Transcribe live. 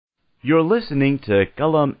You're listening to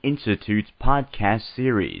Qalam Institute's podcast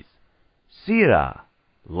series, Seerah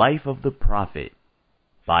Life of the Prophet,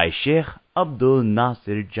 by Sheikh Abdul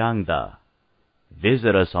Nasir Jangda.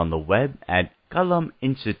 Visit us on the web at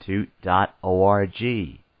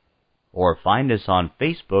qalaminstitute.org or find us on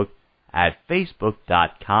Facebook at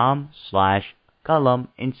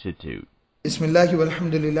facebook.com/qalaminstitute. Bismillah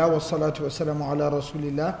walhamdulillah wa salatu wa salamu ala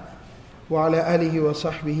rasulillah wa ala alihi wa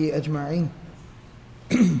sahbihi ajma'in.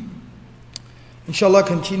 Inshallah,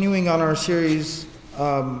 continuing on our series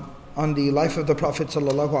on the life of the Prophet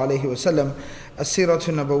sallallahu alayhi wasallam, As-Seerah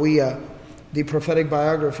Nabawiyyah, the prophetic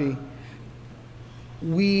biography.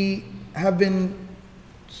 We have been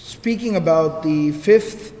speaking about the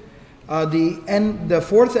fourth and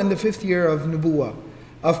the fifth year of Nubuwah,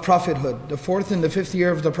 of prophethood, the fourth and the fifth year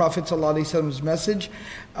of the Prophet sallallahu alayhi wasallam's message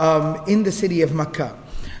in the city of Makkah.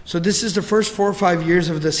 So this is the first 4 or 5 years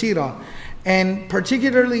of the Seerah. And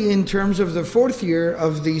particularly in terms of the fourth year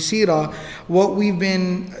of the Seerah, what we've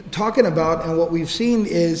been talking about and what we've seen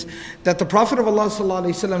is that the Prophet of Allah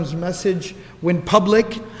ﷺ's message went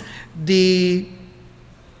public. The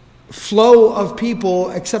flow of people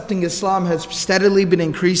accepting Islam has steadily been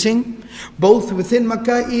increasing, both within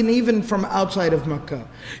Makkah and even from outside of Makkah.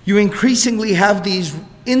 You increasingly have these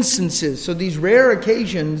instances, so these rare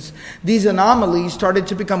occasions, these anomalies started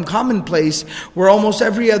to become commonplace, where almost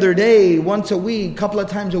every other day, once a week, couple of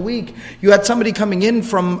times a week, you had somebody coming in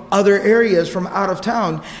from other areas, from out of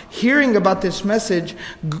town, hearing about this message,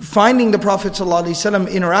 finding the Prophet ﷺ,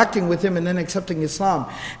 interacting with him, and then accepting Islam.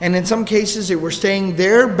 And in some cases they were staying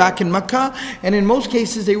there back in Makkah, and in most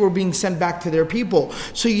cases they were being sent back to their people.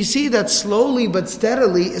 So you see that slowly but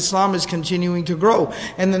steadily Islam is continuing to grow,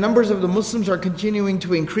 and the numbers of the Muslims are continuing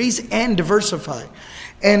to increase and diversify.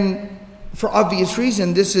 And for obvious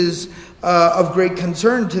reason, this is of great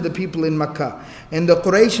concern to the people in Makkah. And the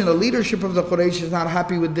Quraysh and the leadership of the Quraysh is not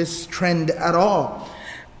happy with this trend at all.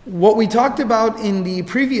 What we talked about in the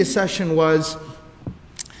previous session was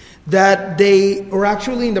that they, or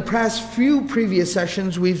actually in the past few previous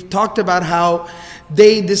sessions, we've talked about how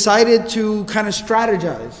they decided to kind of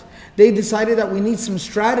strategize. They decided that we need some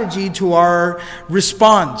strategy to our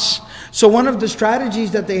response. So one of the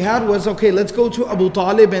strategies that they had was, okay, let's go to Abu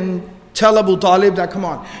Talib and tell Abu Talib that, come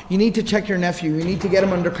on, you need to check your nephew, you need to get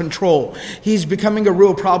him under control. He's becoming a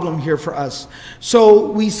real problem here for us.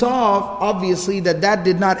 So we saw, obviously, that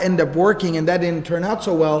did not end up working, and that didn't turn out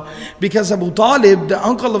so well, because Abu Talib, the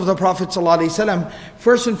uncle of the Prophet ﷺ,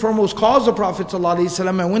 first and foremost calls the Prophet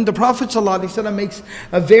ﷺ, and when the Prophet ﷺ makes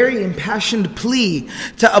a very impassioned plea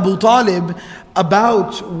to Abu Talib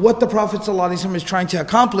about what the Prophet ﷺ is trying to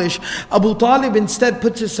accomplish, Abu Talib instead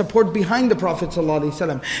puts his support behind the Prophet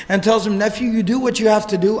ﷺ and tells him, nephew, you do what you have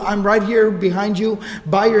to do. I'm right here behind you,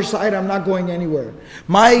 by your side. I'm not going anywhere.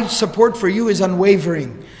 My support for you is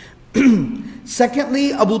unwavering.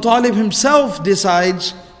 Secondly, Abu Talib himself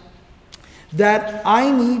decides that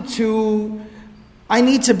I need to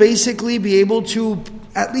basically be able to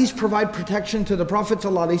at least provide protection to the Prophet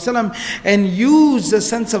ﷺ and use the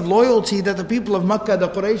sense of loyalty that the people of Makkah, the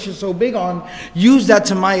Quraysh, is so big on, use that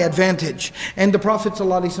to my advantage and the Prophet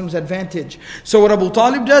ﷺ's advantage. So what Abu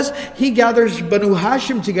Talib does, he gathers Banu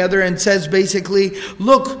Hashim together and says basically,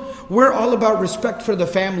 look, we're all about respect for the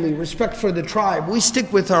family, respect for the tribe. We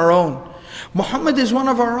stick with our own. Muhammad is one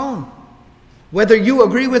of our own. Whether you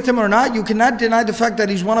agree with him or not, you cannot deny the fact that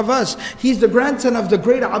he's one of us. He's the grandson of the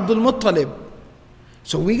great Abdul Muttalib.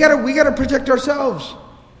 So we gotta protect ourselves.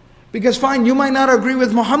 Because fine, you might not agree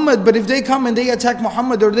with Muhammad, but if they come and they attack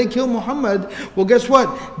Muhammad or they kill Muhammad, well, guess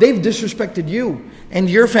what? They've disrespected you and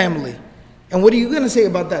your family. And what are you going to say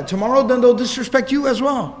about that? Tomorrow then they'll disrespect you as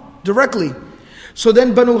well, directly. So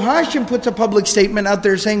then Banu Hashim puts a public statement out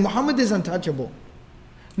there saying Muhammad is untouchable.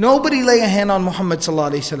 Nobody lay a hand on Muhammad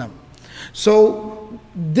sallallahu alaihi wasallam. So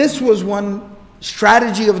this was one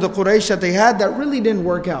strategy of the Quraysh that they had that really didn't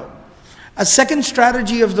work out. A second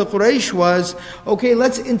strategy of the Quraysh was, okay,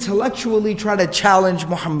 let's intellectually try to challenge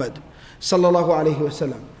Muhammad sallallahu alaihi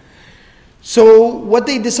wasallam. So what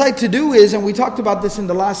they decide to do is, and we talked about this in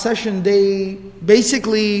the last session, they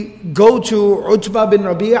basically go to Utbah bin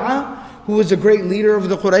Rabi'ah, who was a great leader of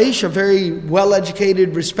the Quraysh, a very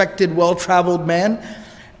well-educated, respected, well-traveled man.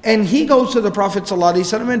 And he goes to the Prophet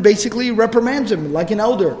ﷺ and basically reprimands him like an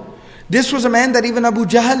elder. This was a man that even Abu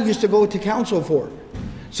Jahl used to go to counsel for.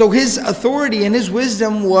 So his authority and his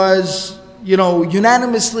wisdom was,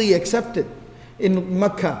 unanimously accepted in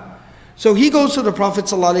Makkah. So he goes to the Prophet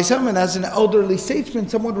ﷺ and as an elderly statesman,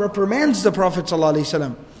 someone reprimands the Prophet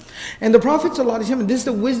ﷺ. And the Prophet ﷺ, this is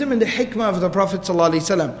the wisdom and the hikmah of the Prophet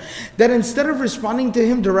ﷺ, that instead of responding to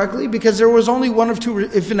him directly, because there was only one of two,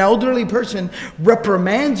 if an elderly person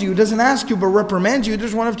reprimands you, doesn't ask you but reprimands you,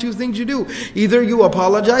 there's one of two things you do. Either you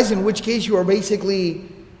apologize, in which case you are basically,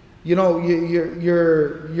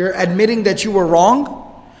 you're admitting that you were wrong.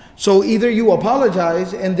 So either you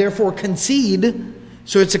apologize and therefore concede,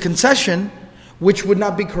 so it's a concession, which would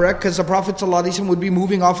not be correct because the Prophet ﷺ would be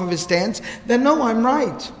moving off of his stance, then no, I'm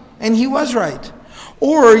right. And he was right.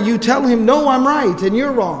 Or you tell him, no, I'm right and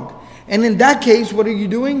you're wrong. And in that case, what are you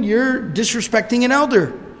doing? You're disrespecting an elder,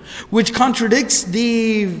 which contradicts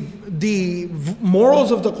the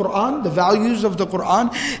morals of the Quran, the values of the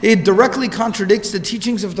Quran. It directly contradicts the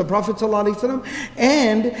teachings of the Prophet ﷺ.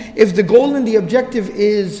 And if the goal and the objective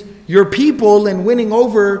is your people and winning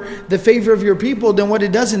over the favor of your people, then what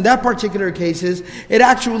it does in that particular case is it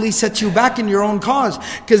actually sets you back in your own cause.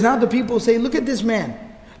 Because now the people say, look at this man.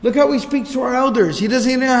 Look how he speaks to our elders. He doesn't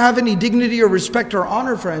even have any dignity or respect or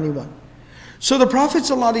honor for anyone. So the Prophet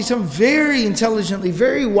ﷺ very intelligently,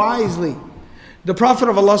 very wisely, the Prophet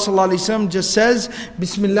of Allah ﷺ just says,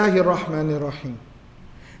 Bismillahir Rahmanir Rahim.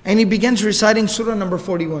 And he begins reciting Surah number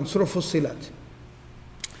 41, Surah Fussilat.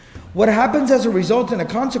 What happens as a result and a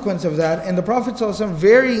consequence of that, and the Prophet ﷺ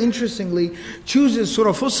very interestingly chooses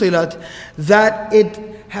Surah Fussilat, that it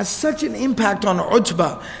has such an impact on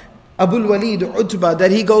Utbah, Abul Walid Utbah, that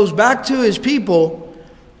he goes back to his people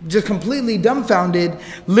just completely dumbfounded,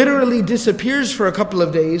 literally disappears for a couple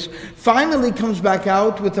of days, finally comes back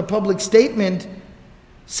out with a public statement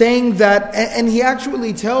saying that, and he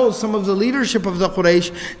actually tells some of the leadership of the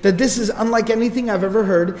Quraysh that this is unlike anything I've ever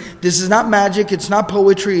heard. This is not magic, it's not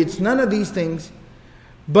poetry, it's none of these things.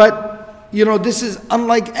 But, this is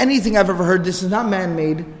unlike anything I've ever heard. This is not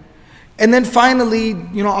man-made. And then finally,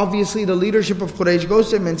 obviously the leadership of Quraysh goes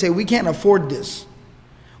to him and say, we can't afford this.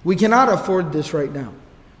 We cannot afford this right now.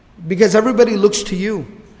 Because everybody looks to you.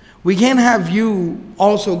 We can't have you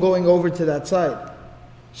also going over to that side.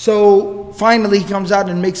 So finally he comes out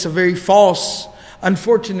and makes a very false,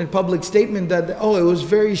 unfortunate public statement that, it was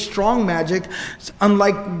very strong magic,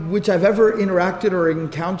 unlike which I've ever interacted or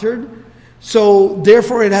encountered. So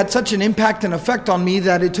therefore it had such an impact and effect on me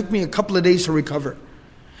that it took me a couple of days to recover.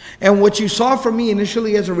 And what you saw from me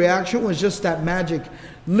initially as a reaction was just that magic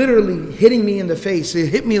literally hitting me in the face. It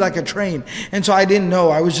hit me like a train. And so I didn't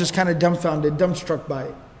know. I was just kind of dumbfounded, dumbstruck by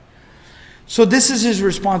it. So this is his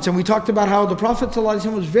response. And we talked about how the Prophet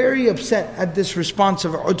ﷺ was very upset at this response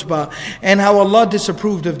of Utbah and how Allah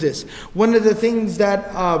disapproved of this. One of the things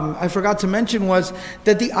that I forgot to mention was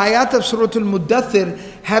that the ayat of Surah Al-Muddathir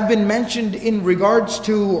have been mentioned in regards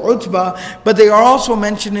to Utbah, but they are also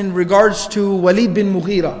mentioned in regards to Walid bin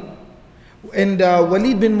Mughira. And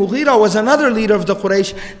Walid bin Mughira was another leader of the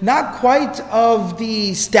Quraysh, not quite of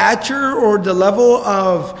the stature or the level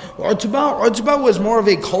of Utbah. Utbah was more of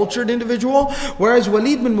a cultured individual, whereas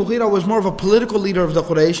Walid bin Mughira was more of a political leader of the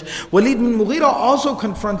Quraysh. Walid bin Mughira also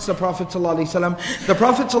confronts the Prophet ﷺ. The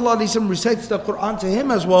Prophet ﷺ recites the Quran to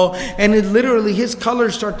him as well, and it literally, his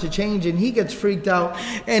colors start to change and he gets freaked out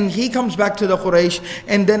and he comes back to the Quraysh,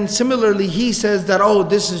 and then similarly he says that,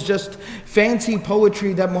 this is just fancy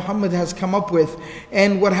poetry that Muhammad has come up with.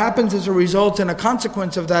 And what happens as a result and a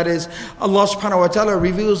consequence of that is Allah subhanahu wa ta'ala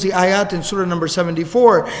reveals the ayat in surah number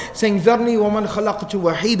 74 saying, ذَرْنِي وَمَنْ خَلَقْتُ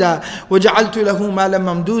وَحِيدًا وَجَعَلْتُ لَهُ مَالًا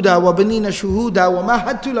مَمْدُودًا وَبَنِينَ شُهُودًا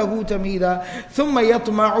وَمَهَّدتُ لَهُ تَمْهِيدًا ثُمَّ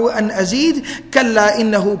يَطْمَعُ أَنْ أَزِيدَ كَلَّا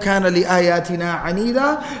إِنَّهُ كَانَ لِآيَاتِنَا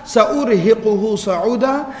عَنِيدًا سَأُرْهِقُهُ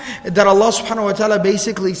صَعُودًا. That Allah subhanahu wa ta'ala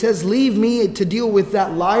basically says, leave me to deal with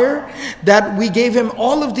that liar, that we gave him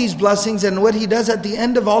all of these blessings, and what he does at the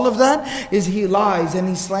end of all of that is he lies and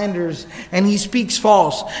he slanders and he speaks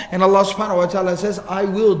false. And Allah subhanahu wa ta'ala says, I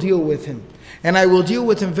will deal with him. And I will deal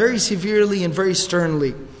with him very severely and very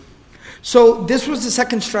sternly. So this was the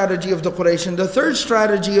second strategy of the Quraysh. And the third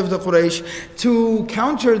strategy of the Quraysh to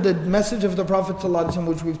counter the message of the Prophet ﷺ,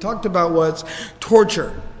 which we've talked about, was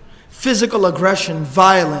torture, physical aggression,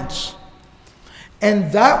 violence.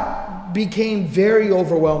 And that became very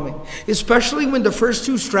overwhelming. Especially when the first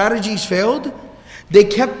two strategies failed, they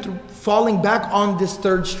kept falling back on this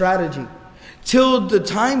third strategy. Till the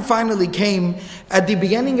time finally came at the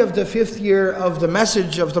beginning of the 5th year of the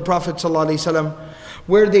message of the Prophet ﷺ,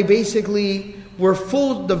 where they basically were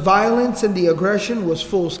the violence and the aggression was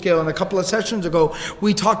full scale. And a couple of sessions ago,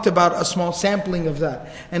 we talked about a small sampling of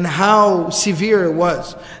that and how severe it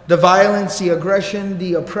was. The violence, the aggression,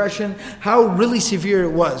 the oppression, how really severe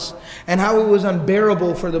it was and how it was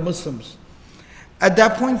unbearable for the Muslims. At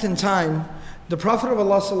that point in time, the Prophet of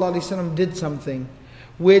Allah ﷺ did something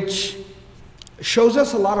which shows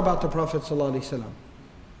us a lot about the Prophet ﷺ.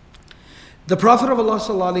 The Prophet of Allah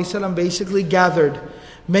ﷺ basically gathered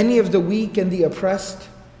many of the weak and the oppressed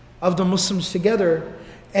of the Muslims together,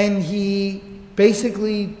 and he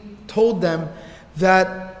basically told them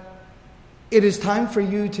that it is time for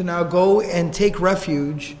you to now go and take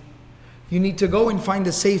refuge. You need to go and find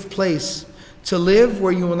a safe place to live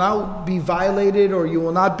where you will not be violated or you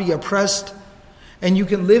will not be oppressed, and you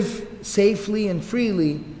can live safely and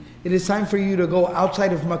freely. It is time for you to go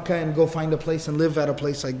outside of Makkah and go find a place and live at a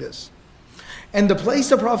place like this. And the place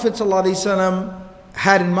the Prophet ﷺ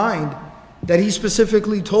had in mind, that he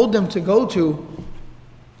specifically told them to go to,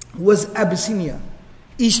 was Abyssinia,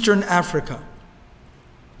 Eastern Africa,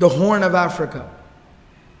 the Horn of Africa.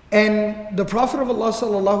 And the Prophet of Allah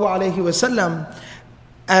sallallahu alayhi wasallam,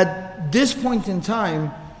 at this point in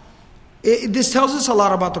time, this tells us a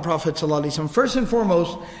lot about the Prophet sallallahu alayhi wasallam. First and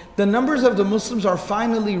foremost, the numbers of the Muslims are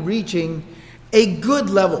finally reaching a good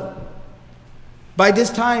level. By this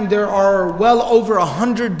time, there are well over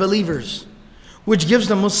 100 believers, which gives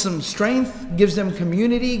the Muslims strength, gives them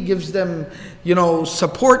community, gives them,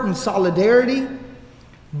 support and solidarity.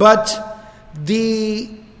 But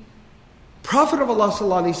the Prophet of Allah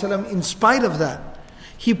ﷺ, in spite of that,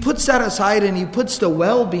 he puts that aside and he puts the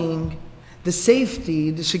well-being, the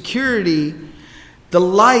safety, the security, the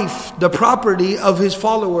life, the property of his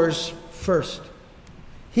followers first.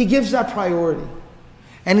 He gives that priority.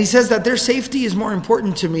 And he says that their safety is more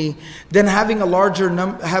important to me than having larger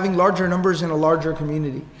numbers in a larger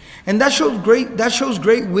community. And that shows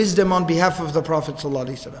great wisdom on behalf of the Prophet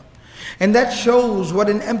ﷺ. And that shows what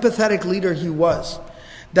an empathetic leader he was.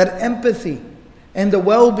 That empathy and the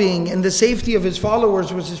well-being and the safety of his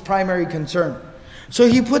followers was his primary concern. So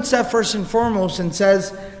he puts that first and foremost and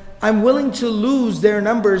says, I'm willing to lose their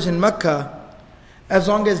numbers in Makkah as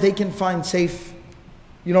long as they can find safe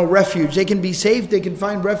refuge. They can be safe, they can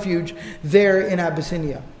find refuge there in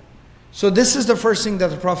Abyssinia. So this is the first thing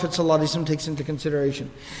that the Prophet ﷺ takes into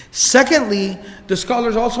consideration. Secondly, the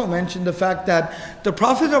scholars also mentioned the fact that the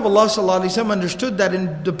Prophet of Allah ﷺ understood that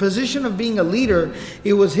in the position of being a leader,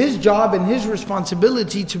 it was his job and his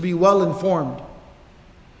responsibility to be well informed,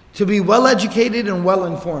 to be well educated and well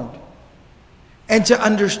informed, and to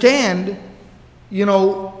understand,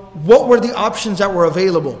 what were the options that were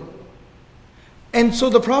available. And so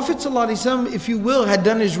the Prophet ﷺ, if you will, had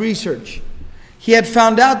done his research. He had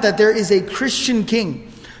found out that there is a Christian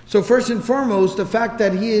king. So first and foremost, the fact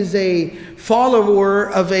that he is a follower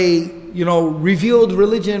of a revealed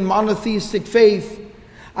religion, monotheistic faith,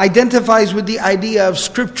 identifies with the idea of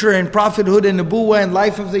scripture and prophethood and nubuwah and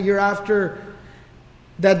life of the hereafter,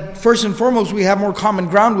 that first and foremost we have more common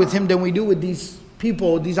ground with him than we do with these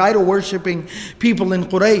people, these idol-worshipping people in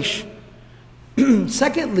Quraysh.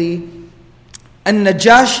 Secondly,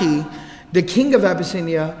 An-Najashi, the king of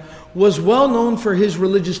Abyssinia, was well known for his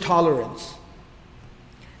religious tolerance.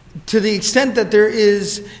 To the extent that there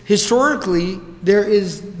is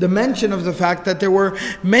the mention of the fact that there were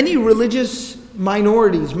many religious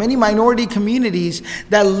minorities, many minority communities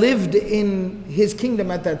that lived in his kingdom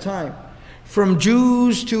at that time. From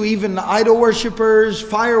Jews to even idol worshippers,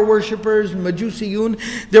 fire worshippers, Majusiyun.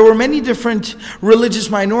 There were many different religious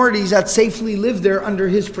minorities that safely lived there under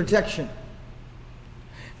his protection.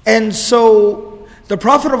 And so the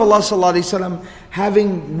Prophet of Allah ﷺ,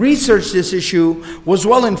 having researched this issue, was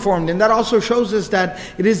well informed. And that also shows us that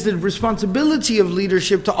it is the responsibility of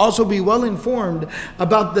leadership to also be well informed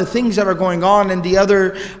about the things that are going on in the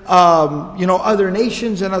other, other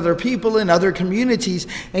nations and other people and other communities,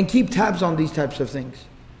 and keep tabs on these types of things.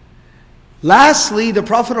 Lastly, the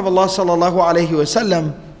Prophet of Allah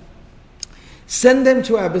ﷺ sent them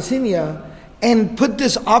to Abyssinia and put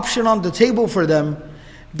this option on the table for them,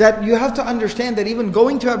 that you have to understand that even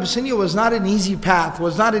going to Abyssinia was not an easy path,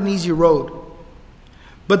 was not an easy road.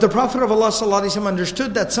 But the Prophet of Allah ﷺ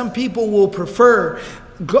understood that some people will prefer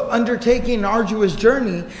undertaking an arduous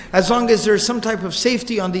journey as long as there's some type of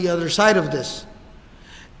safety on the other side of this.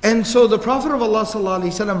 And so the Prophet of Allah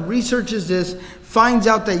ﷺ researches this, finds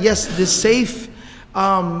out that yes, this safe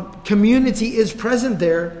community is present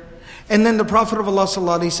there. And then the Prophet of Allah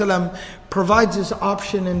ﷺ provides this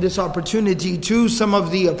option and this opportunity to some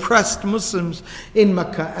of the oppressed Muslims in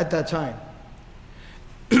Makkah at that time.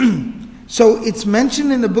 So it's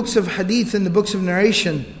mentioned in the books of hadith and the books of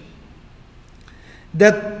narration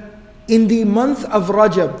that in the month of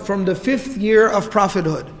Rajab, from the 5th year of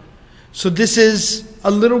prophethood, so this is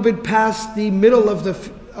a little bit past the middle of the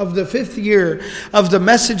 5th year of the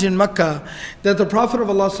message in Makkah, that the Prophet of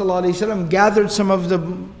Allah ﷺ gathered some of the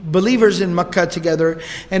believers in Makkah together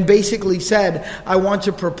and basically said, I want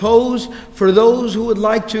to propose for those who would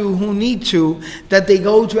like to, who need to, that they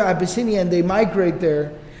go to Abyssinia and they migrate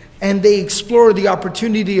there. and they explore the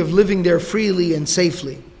opportunity of living there freely and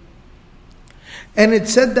safely. And it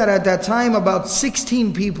said that at that time about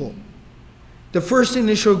 16 people, the first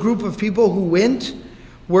initial group of people who went,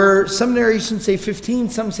 were, some narrations say 15,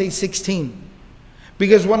 some say 16.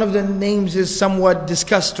 Because one of the names is somewhat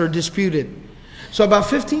discussed or disputed. So about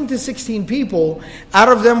 15 to 16 people, out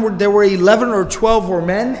of them there were 11 or 12 were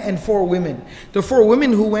men and 4 women. The 4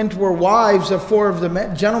 women who went were wives of 4 of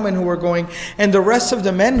the gentlemen who were going, and the rest of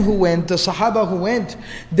the men who went, the Sahaba who went,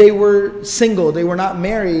 they were single, they were not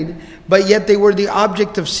married, but yet they were the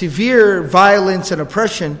object of severe violence and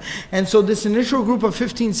oppression. And so this initial group of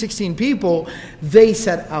 15, 16 people, they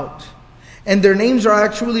set out. And their names are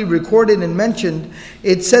actually recorded and mentioned.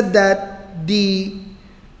 It said that the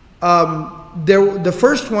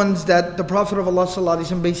first ones that the Prophet of Allah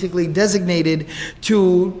ﷺ basically designated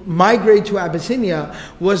to migrate to Abyssinia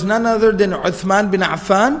was none other than Uthman bin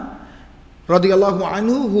Affan radiallahu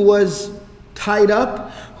anhu, who was tied up,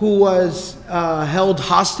 who was held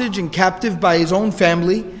hostage and captive by his own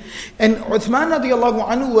family. And Uthman radiallahu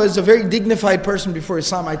anhu was a very dignified person before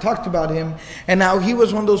Islam. I talked about him, and now he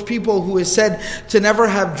was one of those people who is said to never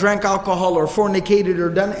have drank alcohol or fornicated or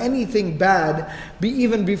done anything bad,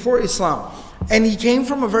 even before Islam. And he came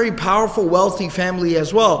from a very powerful, wealthy family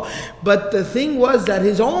as well. But the thing was that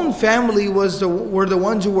his own family were the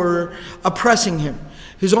ones who were oppressing him.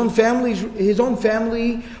 His own family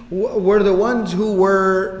were the ones who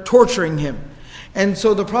were torturing him. And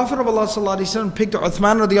so the Prophet of Allah ﷺ picked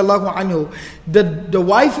Uthman radiallahu anhu. The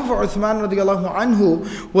wife of Uthman radiallahu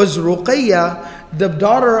anhu was Ruqayyah, the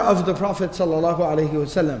daughter of the Prophet sallallahu alayhi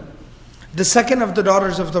wasallam. The second of the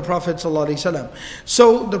daughters of the Prophet sallallahu alayhi wasallam.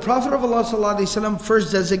 So the Prophet of Allah sallallahu alayhi wasallam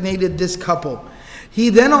first designated this couple. He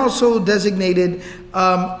then also designated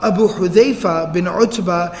Abu Hudhayfa bin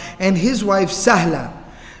Utbah and his wife Sahla,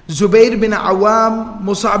 Zubayr bin Awam,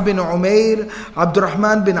 Mus'ab bin Umair,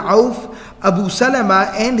 Abdurrahman bin Auf, Abu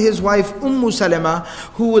Salamah and his wife Salamah,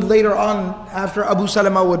 who would later on, after Abu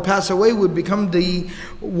Salamah would pass away, would become the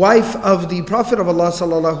wife of the Prophet of Allah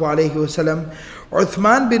sallallahu alayhi wasallam,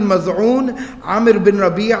 Uthman bin Mad'un, Amir bin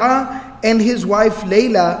Rabi'ah and his wife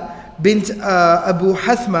Layla bint Abu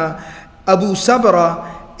Hathma, Abu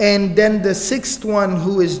Sabra. And then the sixth one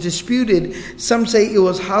who is disputed, some say it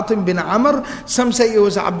was Hatim bin Amr, some say it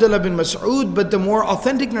was Abdullah bin Mas'ud, but the more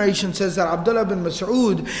authentic narration says that Abdullah bin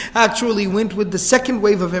Mas'ud actually went with the second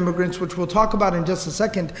wave of immigrants, which we'll talk about in just a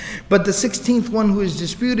second. But the 16th one who is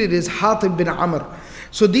disputed is Hatim bin Amr.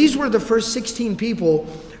 So these were the first 16 people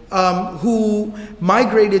who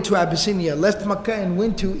migrated to Abyssinia, left Makkah and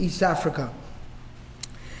went to East Africa.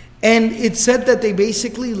 And it said that they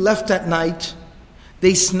basically left at night.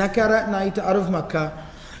 They snuck out at night out of Makkah.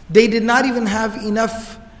 They did not even have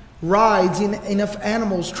enough rides, enough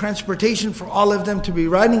animals, transportation for all of them to be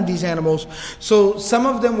riding these animals. So some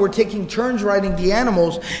of them were taking turns riding the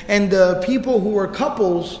animals, and the people who were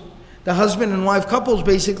couples, the husband and wife couples,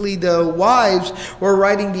 basically the wives were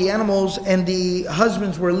riding the animals and the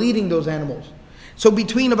husbands were leading those animals. So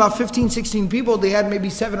between about 15, 16 people, they had maybe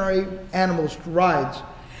 7 or 8 animals rides.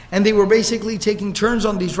 And they were basically taking turns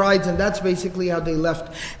on these rides, and that's basically how they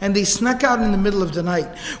left. And they snuck out in the middle of the night.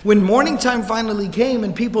 When morning time finally came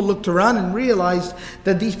and people looked around and realized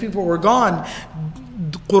that these people were gone,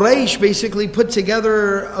 Quraysh basically put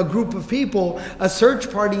together a group of people, a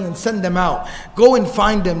search party, and sent them out. Go and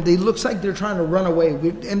find them. They looks like they're trying to run away.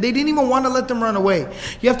 And they didn't even want to let them run away.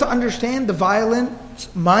 You have to understand the violent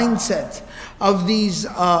mindset of these,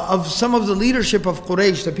 of some of the leadership of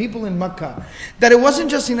Quraysh, the people in Makkah, that it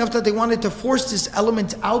wasn't just enough that they wanted to force this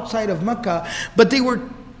element outside of Makkah, but they were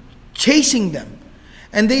chasing them.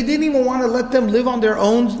 And they didn't even want to let them live on their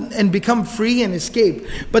own and become free and escape.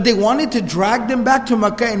 But they wanted to drag them back to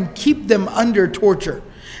Makkah and keep them under torture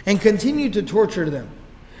and continue to torture them.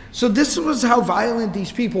 So this was how violent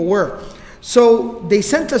these people were. So they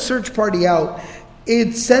sent a search party out.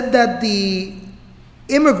 It said that the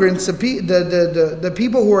immigrants, the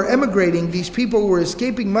people who were emigrating, these people who were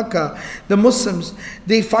escaping Makkah, the Muslims,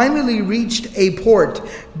 they finally reached a port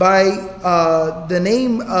by the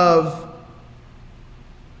name of,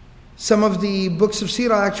 some of the books of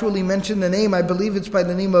Seerah actually mention the name. I believe it's by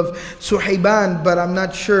the name of Suhayban, but I'm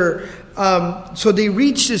not sure. So they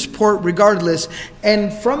reached this port regardless.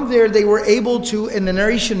 And from there they were able to, and the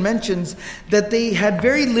narration mentions that they had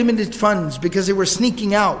very limited funds because they were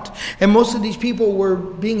sneaking out. And most of these people were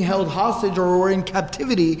being held hostage or were in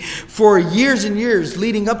captivity for years and years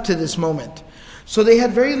leading up to this moment. So they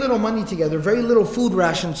had very little money together, very little food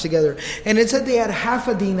rations together. And it said they had half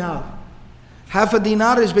a dinar. Half a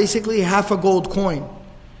dinar is basically half a gold coin.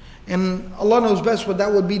 And Allah knows best what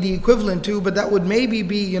that would be the equivalent to, but that would maybe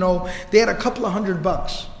be, they had a couple of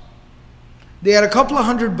 $100. They had a couple of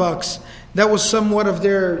 $100. That was somewhat of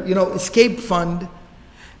their, escape fund.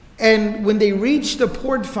 And when they reached the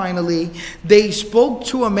port finally, they spoke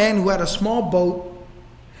to a man who had a small boat.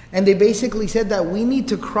 And they basically said that we need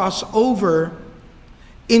to cross over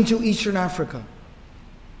into Eastern Africa.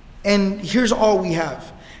 And here's all we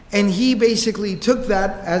have. And he basically took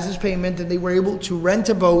that as his payment, and they were able to rent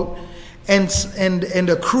a boat and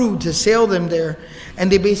a crew to sail them there.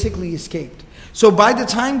 And they basically escaped. So by the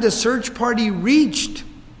time the search party reached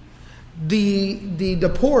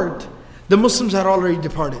the port, the Muslims had already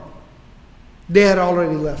departed. They had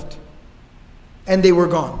already left. And they were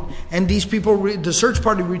gone. And these people, the search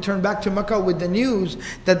party returned back to Makkah with the news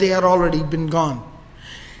that they had already been gone.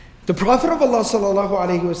 The Prophet of Allah sallallahu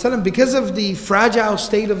alayhi wasallam, because of the fragile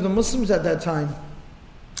state of the Muslims at that time,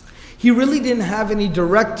 he really didn't have any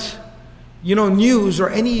direct, news or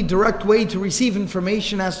any direct way to receive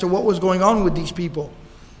information as to what was going on with these people.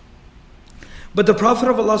 But the Prophet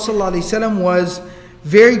of Allah sallallahu alayhi wasallam was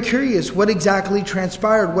very curious what exactly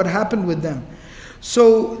transpired, what happened with them.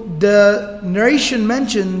 So the narration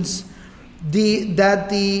mentions that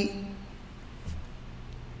the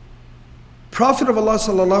Prophet of Allah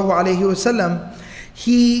sallallahu alaihi wasallam,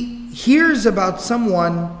 he hears about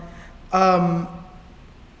someone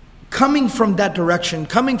coming from that direction,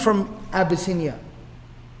 coming from Abyssinia.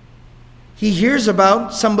 He hears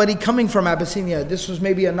about somebody coming from Abyssinia. This was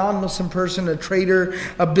maybe a non-Muslim person, a trader,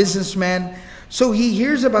 a businessman. So he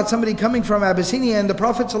hears about somebody coming from Abyssinia, and the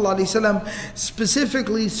Prophet ﷺ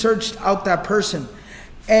specifically searched out that person.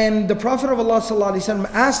 And the Prophet of Allah ﷺ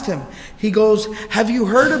asked him, he goes, have you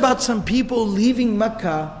heard about some people leaving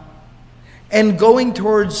Makkah and going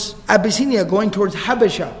towards Abyssinia, going towards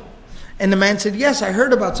Habasha? And the man said, yes, I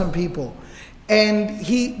heard about some people. And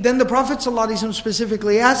then the Prophet ﷺ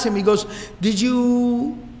specifically asked him, he goes, did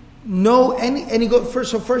you know any? And he goes,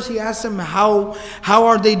 first he asked him, how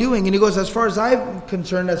are they doing? And he goes, as far as I'm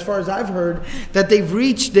concerned, as far as I've heard, that they've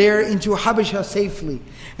reached there into Habasha safely.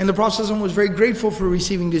 And the Prophet ﷺ was very grateful for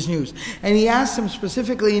receiving this news. And he asked him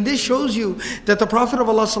specifically, and this shows you that the Prophet of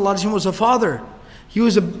Allah ﷺ was a father. He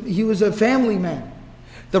was a family man.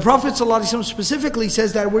 The Prophet ﷺ specifically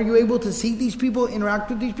says that, were you able to see these people, interact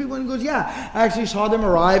with these people? And he goes, yeah, I actually saw them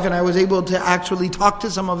arrive and I was able to actually talk to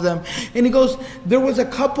some of them. And he goes, there was a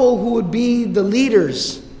couple who would be the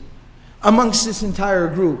leaders amongst this entire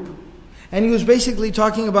group. And he was basically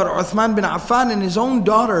talking about Uthman bin Affan and his own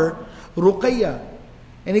daughter, Ruqayyah.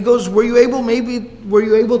 And he goes, were you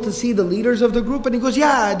able to see the leaders of the group? And he goes,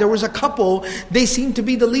 yeah, there was a couple. They seemed to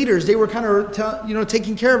be the leaders. They were kind of,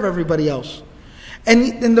 taking care of everybody else.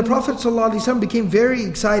 And the Prophet ﷺ became very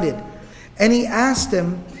excited. And he asked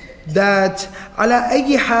them that, ala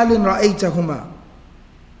ayyi halin ra'aytahuma?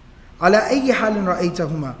 Ala ayyi halin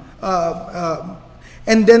ra'aytahuma?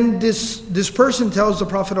 And then this person tells the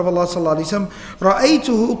Prophet of Allah ﷺ,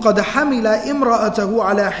 رَأَيْتُهُ قَدْ حَمِلَ إِمْرَأَتَهُ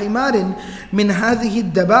عَلَى حِمَارٍ مِنْ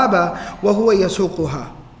هَذِهِ الدَّبَابَةِ وَهُوَ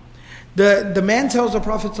يَسُوقُهَا. The man tells the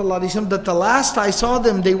Prophet ﷺ that the last I saw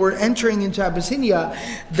them, they were entering into Abyssinia,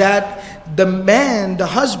 that the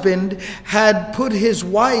husband, had put his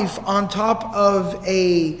wife on top of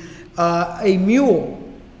a mule.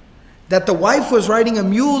 That the wife was riding a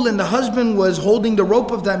mule and the husband was holding the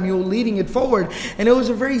rope of that mule, leading it forward. And it was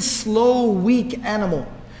a very slow, weak animal.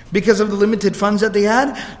 Because of the limited funds that they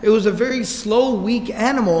had, it was a very slow, weak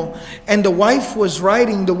animal. And the woman was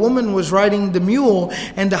riding the mule,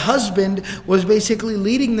 and the husband was basically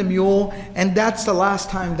leading the mule. And that's the last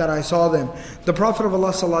time that I saw them. The Prophet of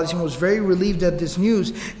Allah ﷺ was very relieved at this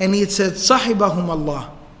news. And he had said, Sahibahum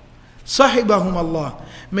Allah. Sahibahum Allah.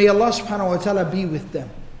 May Allah subhanahu wa ta'ala be with them.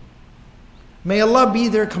 May Allah be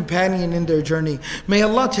their companion in their journey. May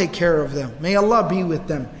Allah take care of them. May Allah be with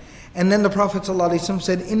them. And then the Prophet ﷺ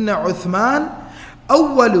said, Inna Uthman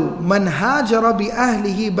awwalu man hajara bi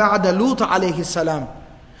ahlihi ba'da Lut alayhi salam.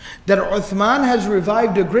 That Uthman has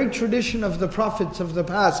revived a great tradition of the prophets of the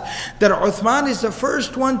past. That Uthman is the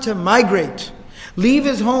first one to migrate, leave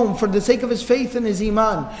his home for the sake of his faith and his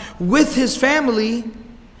iman, with his family,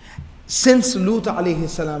 since Lut alayhi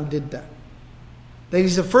salam did that. That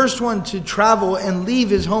he's the first one to travel and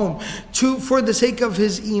leave his home for the sake of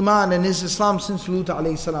his iman and his Islam since Lut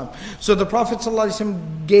alayhi salam. So the Prophet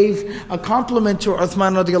ﷺ gave a compliment to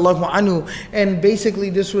Uthman radiallahu anhu, and basically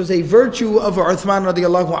this was a virtue of Uthman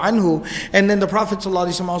radiallahu anhu, and then the Prophet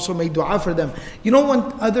ﷺ also made dua for them. You know,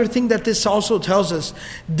 one other thing that this also tells us,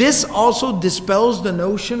 this also dispels the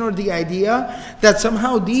notion or the idea that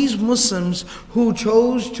somehow these Muslims who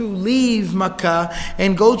chose to leave Makkah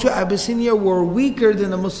and go to Abyssinia were weaker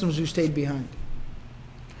than the Muslims who stayed behind.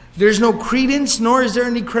 There's no credence, nor is there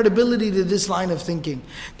any credibility to this line of thinking.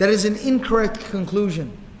 That is an incorrect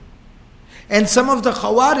conclusion. And some of the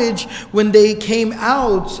Khawarij, when they came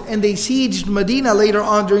out and they sieged Medina later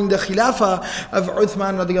on during the Khilafah of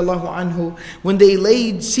Uthman radiallahu anhu, when they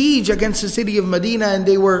laid siege against the city of Medina and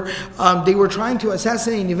they were trying to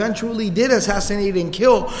assassinate and eventually did assassinate and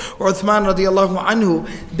kill Uthman radiallahu anhu,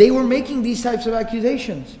 they were making these types of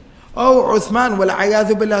accusations. Oh, Uthman,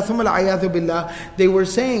 wal-ayathu billah, thumma al-ayathu billah. They were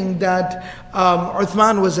saying that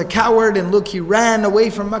Uthman was a coward, and look, he ran away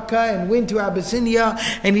from Makkah and went to Abyssinia,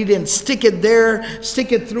 and he didn't stick it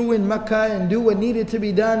through in Makkah and do what needed to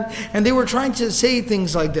be done. And they were trying to say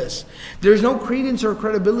things like this. There's no credence or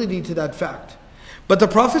credibility to that fact. But the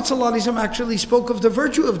Prophet ﷺ actually spoke of the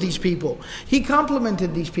virtue of these people. He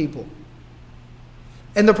complimented these people.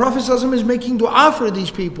 And the Prophet ﷺ is making dua for these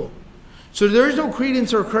people. So there is no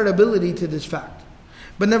credence or credibility to this fact.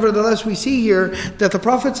 But nevertheless, we see here that the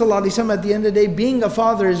Prophet ﷺ at the end of the day, being a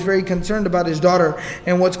father, is very concerned about his daughter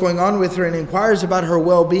and what's going on with her, and inquires about her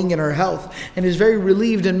well-being and her health, and is very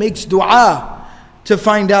relieved and makes dua to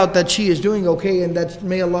find out that she is doing okay, and that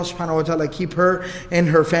may Allah subhanahu wa ta'ala keep her and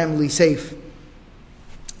her family safe.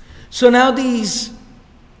 So now these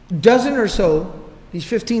dozen or so, these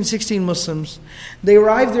 15, 16 Muslims, they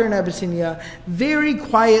arrived there in Abyssinia very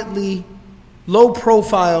quietly, low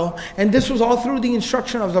profile, and this was all through the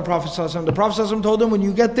instruction of the Prophet ﷺ. The Prophet ﷺ told them, when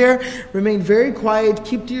you get there, remain very quiet,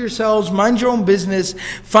 keep to yourselves, mind your own business,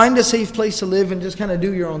 find a safe place to live, and just kind of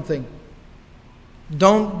do your own thing.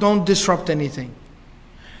 Don't disrupt anything.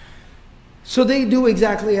 So they do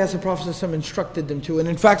exactly as the Prophet ﷺ instructed them to. And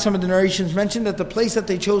in fact, some of the narrations mention that the place that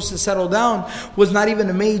they chose to settle down was not even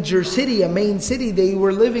a major city, a main city. They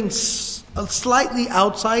were living slightly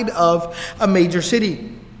outside of a major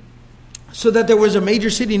city. So that there was a major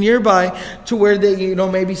city nearby to where they,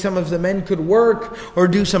 maybe some of the men could work or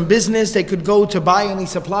do some business. They could go to buy any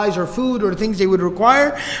supplies or food or things they would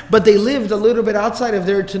require. But they lived a little bit outside of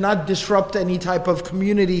there to not disrupt any type of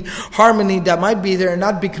community harmony that might be there, and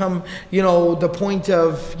not become, the point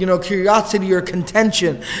of, curiosity or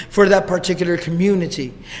contention for that particular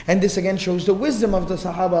community. And this again shows the wisdom of the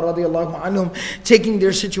Sahaba radiallahu anhum, taking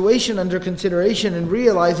their situation under consideration and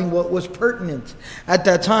realizing what was pertinent at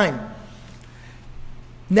that time.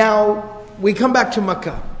 Now, we come back to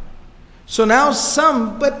Makkah. So now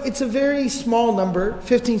but it's a very small number,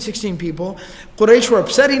 15, 16 people. Quraysh were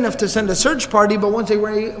upset enough to send a search party, but once they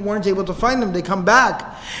weren't able to find them, they come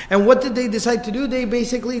back. And what did they decide to do? They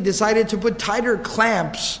basically decided to put tighter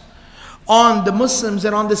clamps on the Muslims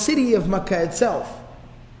and on the city of Makkah itself.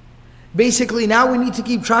 Basically, now we need to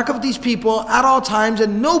keep track of these people at all times,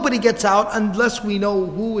 and nobody gets out unless we know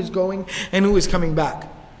who is going and who is coming back.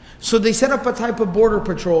 So they set up a type of border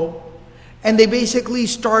patrol, and they basically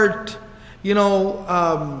start,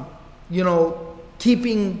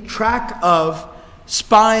 keeping track of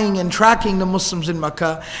spying and tracking the Muslims in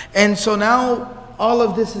Makkah. And so now all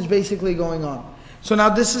of this is basically going on. So now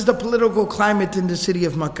this is the political climate in the city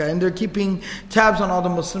of Makkah, and they're keeping tabs on all the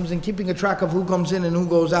Muslims and keeping a track of who comes in and who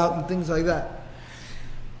goes out and things like that.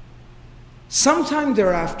 Sometime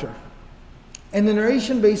thereafter, and the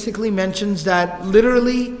narration basically mentions that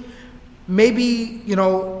literally, maybe,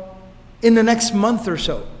 in the next month or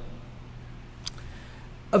so,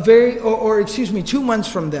 2 months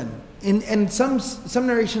from then. And some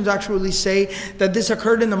narrations actually say that this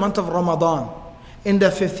occurred in the month of Ramadan, in the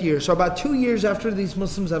 5th year. So about 2 years after these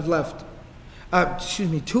Muslims have left,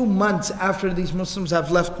 2 months after these Muslims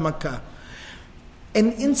have left Makkah,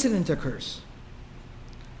 an incident occurs.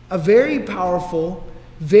 A very powerful,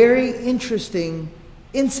 very interesting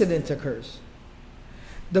incident occurs.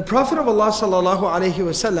 The Prophet of Allah sallallahu alayhi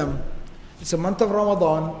wasallam, it's a month of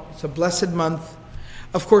Ramadan, it's a blessed month.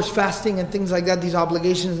 Of course, fasting and things like that, these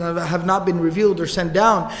obligations have not been revealed or sent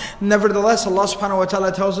down. Nevertheless, Allah subhanahu wa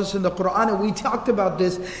ta'ala tells us in the Quran, and we talked about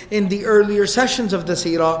this in the earlier sessions of the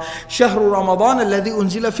Seerah, شَهْرُ رَمَضَانَ الَّذِي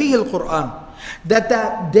أُنزِلَ فِيهِ الْقُرْآنِ,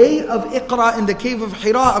 that day of Iqra in the cave of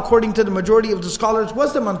Hira, according to the majority of the scholars,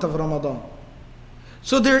 was the month of Ramadan.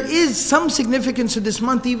 So there is some significance to this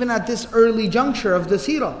month even at this early juncture of the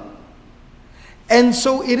Seerah. And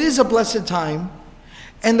so it is a blessed time.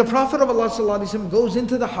 And the Prophet of Allah ﷺ goes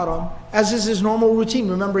into the Haram, as is his normal routine.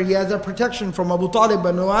 Remember, he has that protection from Abu Talib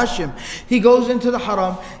and Hashim. He goes into the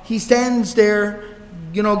Haram, he stands there,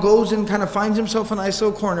 goes and kind of finds himself a nice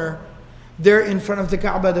little corner there in front of the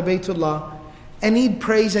Kaaba, the Baytullah, and he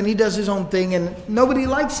prays and he does his own thing, and nobody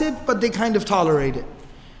likes it, but they kind of tolerate it.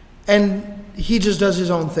 And he just does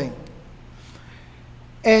his own thing.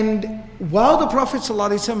 And while the Prophet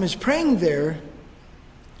ﷺ is praying there,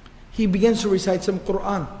 he begins to recite some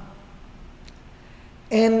Quran.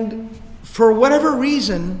 And for whatever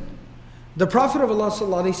reason, the Prophet of Allah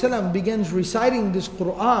ﷺ begins reciting this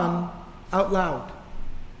Quran out loud.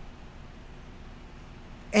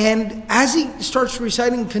 And as he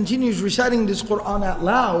continues reciting this Quran out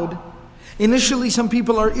loud, initially some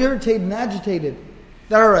people are irritated and agitated.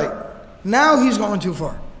 All right, now he's going too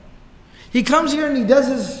far. He comes here and he does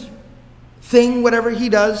his thing, whatever he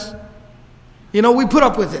does. We put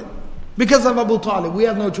up with it. Because of Abu Talib, we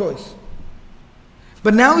have no choice.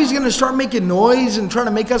 But now he's going to start making noise and trying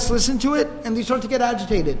to make us listen to it, and they start to get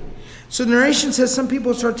agitated. So the narration says some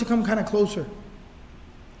people start to come kind of closer,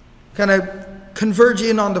 kind of converge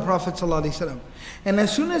in on the Prophet ﷺ. And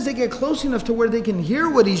as soon as they get close enough to where they can hear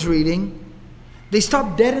what he's reading, they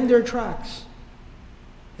stop dead in their tracks.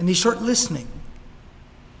 And they start listening.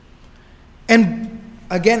 And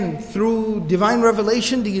again, through divine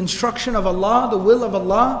revelation, the instruction of Allah, the will of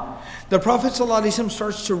Allah, the Prophet ﷺ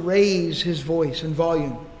starts to raise his voice and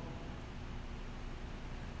volume.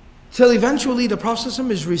 Till eventually the Prophet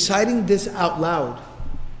ﷺ is reciting this out loud.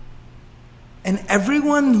 And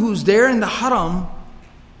everyone who's there in the Haram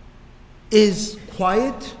is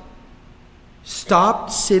quiet,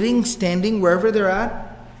 stopped, sitting, standing, wherever they're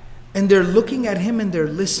at, and they're looking at him and they're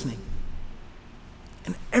listening.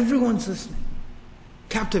 And everyone's listening,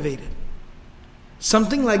 captivated.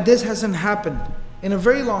 Something like this hasn't happened in a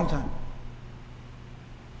very long time.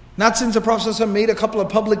 Not since the Prophet ﷺ made a couple of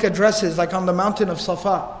public addresses, like on the mountain of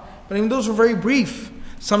Safa. But even those were very brief.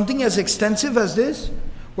 Something as extensive as this,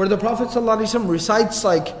 where the Prophet ﷺ recites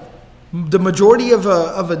like the majority of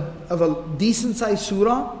a decent sized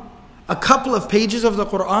surah, a couple of pages of the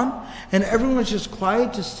Quran, and everyone's just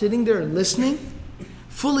quiet, just sitting there listening,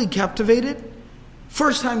 fully captivated.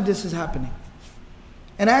 First time this is happening.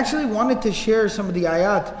 And I actually wanted to share some of the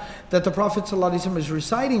ayat that the Prophet ﷺ is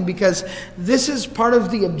reciting, because this is part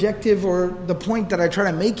of the objective or the point that I try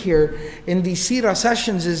to make here in these Seerah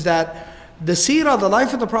sessions, is that the Seerah, the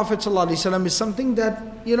life of the Prophet ﷺ, is something that,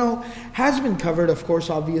 has been covered, of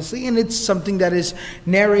course, obviously, and it's something that is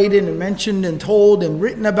narrated and mentioned and told and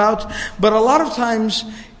written about. But a lot of times,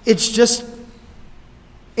 it's just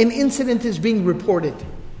an incident is being reported.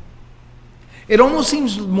 It almost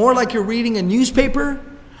seems more like you're reading a newspaper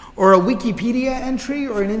or a Wikipedia entry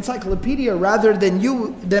or an encyclopedia, rather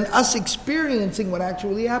than us experiencing what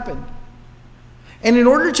actually happened. And in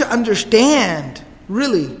order to understand,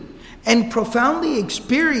 really, and profoundly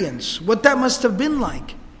experience what that must have been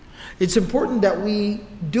like, it's important that we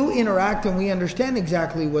do interact and we understand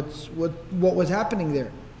exactly what was happening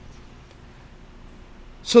there.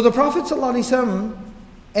 So the Prophet ﷺ,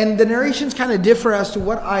 and the narrations kind of differ as to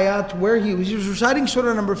what ayat, where he was reciting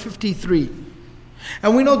Surah number 53.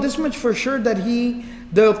 And we know this much for sure, that the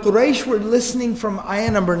Quraysh were listening from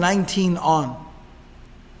ayah number 19 on.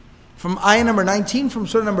 From ayah number 19, from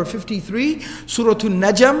Surah number 53, Surah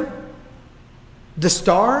An-Najm, the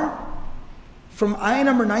star, from ayah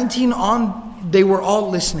number 19 on, they were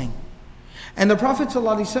all listening. And the Prophet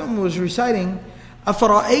ﷺ was reciting,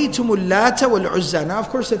 أَفَرَأَيْتُمُ al-Lat wal-Uzza. Now, of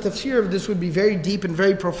course, the tafsir of this would be very deep and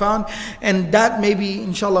very profound, and that maybe,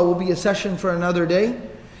 inshallah, will be a session for another day.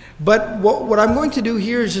 But what I'm going to do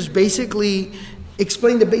here is just basically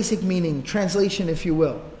explain the basic meaning, translation, if you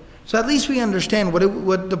will. So at least we understand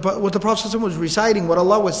what the Prophet was reciting, what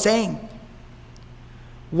Allah was saying,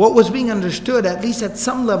 what was being understood, at least at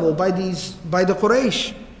some level, by the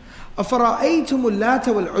Quraysh. أَفَرَأَيْتُمُ al-Lat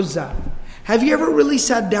wal-Uzza. Have you ever really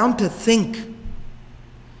sat down to think?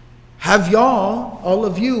 Have y'all, all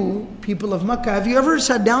of you, people of Makkah, have you ever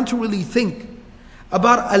sat down to really think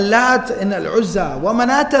about al-Lat and al-Uzza, wa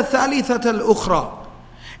Manat ثالثة الأخرى,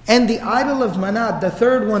 and the idol of Manat, the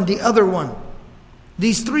third one, the other one?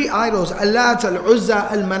 These three idols, al-Lat, al-Uzza,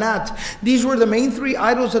 al-Manat, these were the main three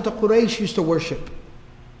idols that the Quraysh used to worship.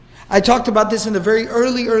 I talked about this in the very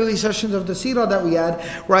early sessions of the Seerah that we had,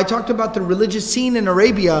 where I talked about the religious scene in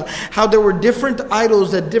Arabia, how there were different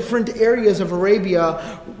idols that different areas of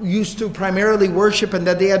Arabia used to primarily worship, and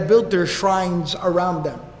that they had built their shrines around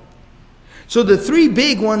them. So the three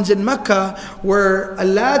big ones in Makkah were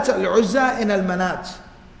al-Lat, al-Uzza, and al-Manat.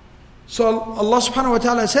 So Allah subhanahu wa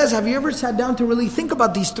ta'ala says, have you ever sat down to really think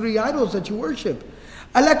about these three idols that you worship?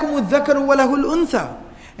 أَلَكُمُ الذَّكَرُ وَلَهُ الْأُنْثَى.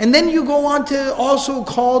 And then you go on to also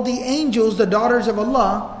call the angels the daughters of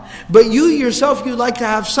Allah, but you yourself, you like to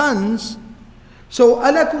have sons. So,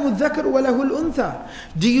 أَلَكُمُ الذَّكَرُ وَلَهُ الْأُنْثَى.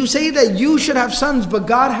 Do you say that you should have sons, but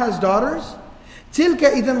God has daughters? تِلْكَ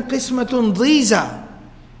إِذًا قِسْمَةٌ ضِيزَى.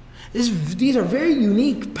 These are very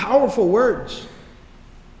unique, powerful words.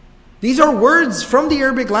 These are words from the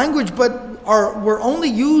Arabic language, but were only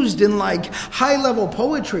used in like high-level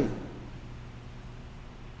poetry.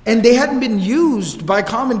 And they hadn't been used by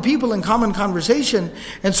common people in common conversation.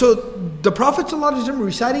 And so the Prophet ﷺ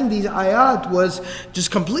reciting these ayat was just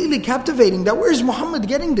completely captivating. That where is Muhammad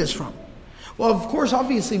getting this from? Well, of course,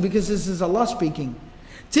 obviously, because this is Allah speaking.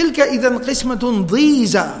 تِلْكَ إِذًا قِسْمَةٌ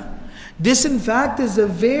ضِيزَى. This in fact is a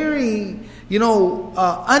very,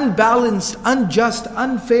 unbalanced, unjust,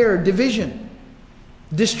 unfair distribution.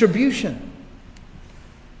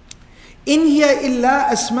 إِنْ هِيَ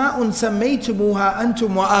إِلَّا أَسْمَاءٌ سَمَّيْتُمُوهَا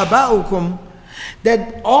أَنْتُمْ وَآبَاؤُكُمْ.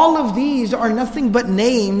 That all of these are nothing but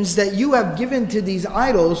names that you have given to these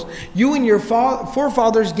idols. You and your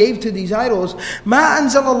forefathers gave to these idols. مَا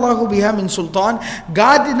أَنزَلَ اللَّهُ بِهَا مِنْ سُلْطَانٍ.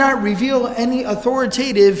 God did not reveal any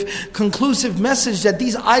authoritative, conclusive message that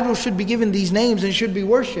these idols should be given these names and should be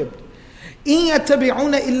worshipped. إِن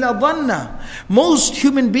يَتَّبِعُونَ إِلَّا ظَنَّ. Most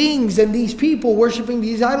human beings and these people worshipping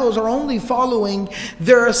these idols are only following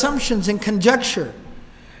their assumptions and conjecture.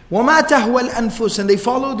 وَمَا تَهْوَى الْأَنفُسِ. And they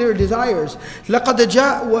follow their desires. وَلَقَدْ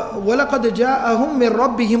جَاءَهُمْ مِنْ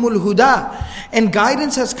رَبِّهِمُ الْهُدَى. And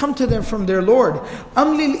guidance has come to them from their Lord.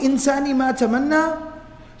 أَمْ لِلْإِنسَانِ مَا تَمَنَّى.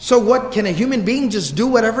 So what, can a human being just do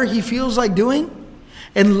whatever he feels like doing?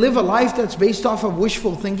 And live a life that's based off of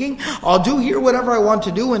wishful thinking? I'll do here whatever I want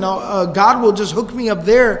to do, and God will just hook me up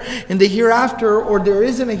there in the hereafter, or there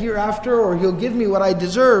isn't a hereafter, or He'll give me what I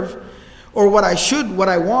deserve, or what I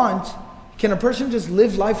want. Can a person just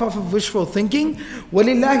live life off of wishful thinking?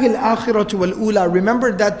 وَلِلَّهِ الْآخِرَةُ وَالْأُولَى.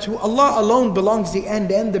 Remember that to Allah alone belongs the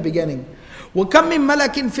end and the beginning. وَكَمْ مِن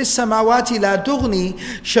مَلَكٍ فِي السَّمَاوَاتِ لَا تُغْنِي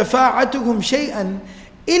شَفَاعَتُهُمْ شَيْئًا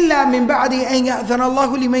إِلَّا مِن بَعْدِ أَن يَأْذَنَ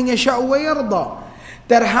اللَّهُ لِمَن يَشَاءُ وَيَرْضَى.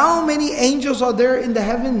 That how many angels are there in the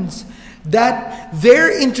heavens that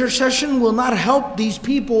their intercession will not help these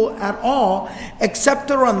people at all,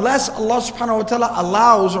 except or unless Allah subhanahu wa ta'ala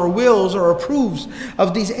allows or wills or approves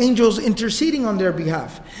of these angels interceding on their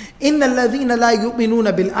behalf. إِنَّ الَّذِينَ لَا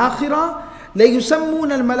يُؤْمِنُونَ بِالْآخِرَةِ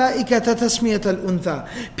لَيُسَمُّونَ الْمَلَائِكَةَ تَسْمِيَةَ الْأُنْثَى.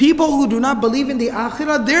 People who do not believe in the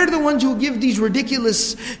akhirah, they're the ones who give these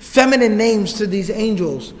ridiculous feminine names to these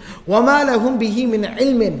angels. وَمَا لَهُمْ بِهِ مِنْ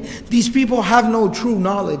عِلْمٍ. These people have no true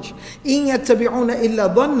knowledge. إِن يَتَّبِعُونَ إِلَّا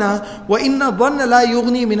ظَنَّ وَإِنَّ الظَّنَّ لَا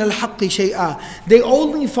يُغْنِي مِنَ الْحَقِّ شَيْئًا. They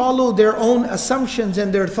only follow their own assumptions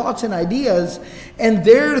and their thoughts and ideas, and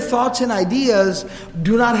their thoughts and ideas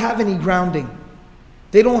do not have any grounding.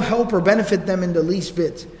 They don't help or benefit them in the least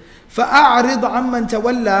bit. فَأَعْرِضْ عَمَّنْ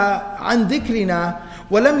تَوَلَّى عَنْ ذِكْرِنَا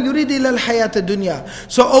وَلَمْ يُرِدْ إِلَى الْحَيَاةَ الدُّنْيَا.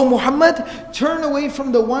 So, O Muhammad, turn away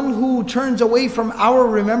from the one who turns away from our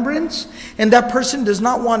remembrance, and that person does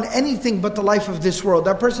not want anything but the life of this world.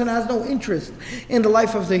 That person has no interest in the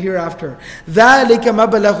life of the hereafter. ذَلِكَ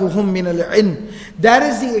مَبْلَغُهُمْ مِنَ الْعِلْمِ. That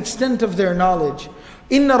is the extent of their knowledge.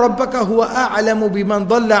 إِنَّ رَبَّكَ هُوَ أَعْلَمُ بِمَنْ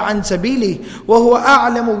ضَلَّ عَنْ سَبِيلِهِ وَهُوَ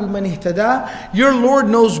أَعْلَمُ بِمَنْ اهْتَدَى. Your Lord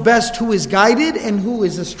knows best who is guided and who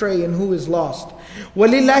is astray and who is lost.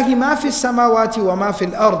 وَلِلَّهِ مَا فِي السَّمَاوَاتِ وَمَا فِي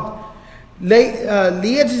الْأَرْضِ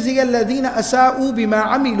لِيَجْزِيَ الَّذِينَ أَسَاءُوا بِمَا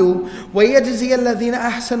عَمِلُوا وَيَجْزِيَ الَّذِينَ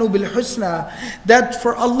أَحْسَنُوا بِالْحُسْنَى. That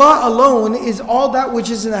for Allah alone is all that which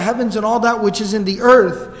is in the heavens and all that which is in the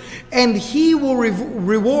earth, and He will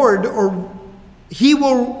reward, or He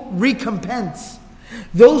will recompense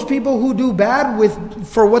those people who do bad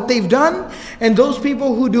for what they've done, and those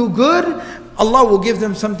people who do good, Allah will give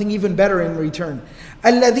them something even better in return.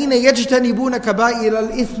 الَّذِينَ يَجْتَنِبُونَ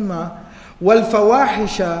كَبَائِرَ الْإِثْمَ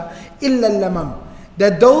وَالْفَوَاحِشَ إِلَّا اللَّمَمْ.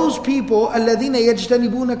 That those people, الَّذِينَ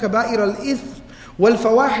يَجْتَنِبُونَ كَبَائِرَ الْإِثْمِ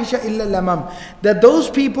وَالْفَوَاحِشَ إِلَّا اللَّمَمْ. That those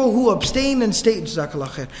people who abstain and stay, Jazakallah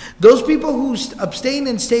khair, those people who abstain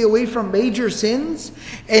and stay away from major sins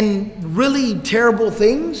and really terrible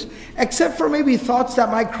things, except for maybe thoughts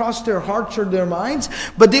that might cross their hearts or their minds,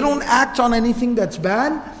 but they don't act on anything that's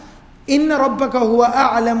bad. إِنَّ رَبَّكَ هُوَ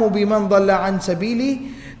أَعْلَمُ بِمَنْ ضَلَّ عَنْ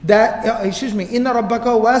سَبِيلِهِ. إِنَّ رَبَّكَ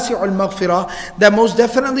وَاسِعُ الْمَغْفِرَةِ. That most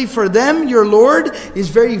definitely for them, your Lord is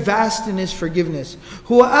very vast in His forgiveness.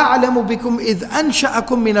 هُوَ أَعْلَمُ بِكُمْ إِذْ أَنْشَأَكُمْ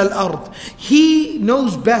مِنَ الْأَرْضِ. He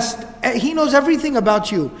knows best. He knows everything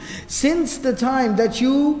about you. Since the time that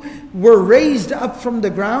you were raised up from the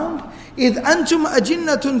ground, إِذْ أَنْتُمْ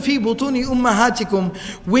أَجِنَّةٌ فِي بُطُونِ أُمَّهَاتِكُمْ.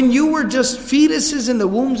 When you were just fetuses in the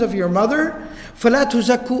wombs of your mother, فَلَا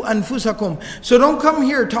تُزَكُّوا أَنفُسَكُمْ. So don't come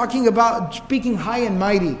here talking about speaking high and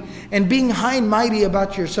mighty and being high and mighty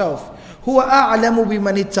about yourself. هُوَ أَعْلَمُ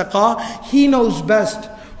بِمَنِ اتَّقَى. He knows best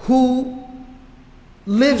who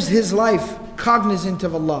lives his life cognizant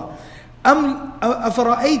of Allah.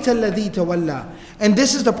 أَفَرَأَيْتَ الَّذِي تَوَلَّى. And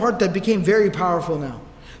this is the part that became very powerful now.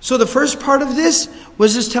 So the first part of this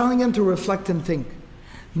was just telling him to reflect and think.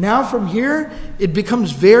 Now from here, it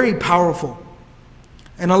becomes very powerful.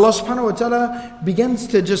 And Allah subhanahu wa ta'ala begins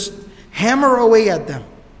to just hammer away at them.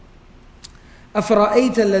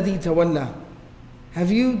 أَفَرَأَيْتَ الَّذِي تَوَلَّى.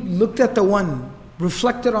 Have you looked at the one,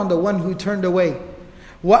 reflected on the one who turned away?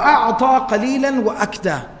 وَأَعْطَى قَلِيلًا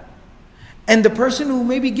وَأَكْدَى. And the person who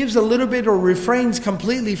maybe gives a little bit or refrains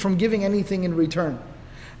completely from giving anything in return.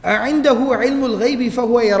 أَعِنْدَهُ عِلْمُ الْغَيْبِ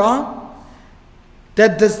فَهُوَ يَرَى.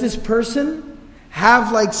 That does this person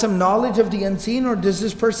have like some knowledge of the unseen, or does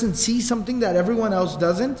this person see something that everyone else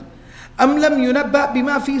doesn't? أَمْ لَمْ يُنَبَّأْ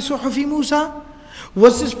بِمَا فِي صُحُفِ مُوسَى.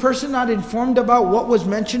 Was this person not informed about what was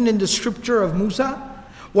mentioned in the scripture of Musa?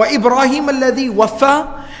 وَإِبْرَاهِيمَ الَّذِي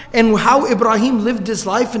وَفَّى. And how Ibrahim lived his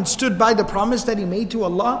life and stood by the promise that he made to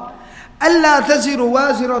Allah. أَلَّا تَزِرُ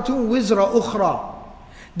وَازِرَةٌ وِزْرَ أُخْرَى.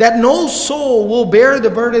 That no soul will bear the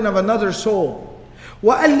burden of another soul.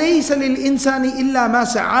 وَأَلَّيْسَ لِلْإِنسَانِ إِلَّا مَا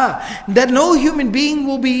سَعَى. That no human being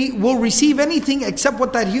will receive anything except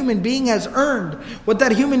what that human being has earned, what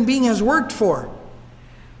that human being has worked for.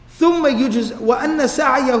 ثُمَّ يُجْزَ وَأَنَّ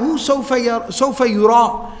سَعْيَهُ سَوْفَ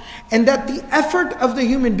يُرَى. And that the effort of the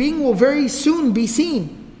human being will very soon be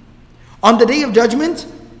seen. On the Day of Judgment,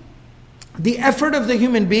 the effort of the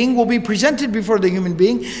human being will be presented before the human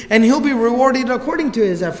being, and he'll be rewarded according to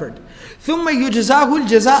his effort. ثُمَّ يُجْزَاهُ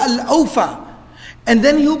الْجَزَاءَ الْأَوْفَى. And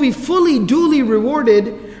then he'll be fully, duly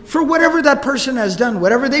rewarded for whatever that person has done.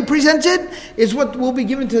 Whatever they presented is what will be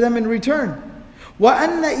given to them in return.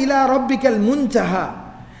 وَأَنَّ إِلَىٰ رَبِّكَ الْمُنْتَهَى.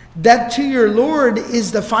 That to your Lord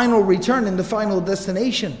is the final return and the final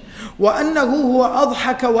destination. وَأَنَّهُ هُوَ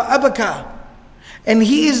أَضْحَكَ وَأَبْكَى. And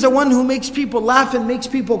He is the one who makes people laugh and makes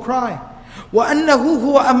people cry. وَأَنَّهُ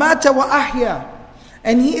هُوَ أَمَاتَ وَأَحْيَا.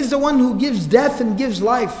 And He is the one who gives death and gives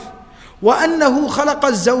life. وَأَنَّهُ خَلَقَ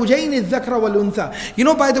الزَّوْجَيْنِ الذَّكْرَ وَالْأُنْثَى. You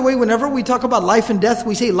know, by the way, whenever we talk about life and death,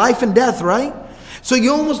 we say life and death, right? So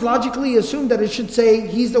you almost logically assume that it should say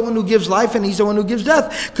He's the one who gives life and He's the one who gives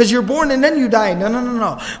death, because you're born and then you die.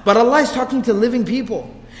 No. But Allah is talking to living people.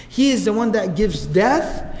 He is the one that gives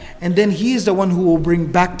death, and then He is the one who will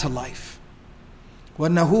bring back to life.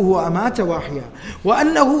 وَأَنَّهُ هُوَ أَمَاتَ وَأَحْيَا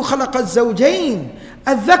وَأَنَّهُ خَلَقَ الزَّوْجَيْنِ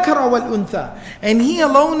الذَّكَرَ وَالْأُنْثَى. And He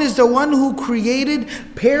alone is the one who created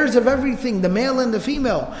pairs of everything, the male and the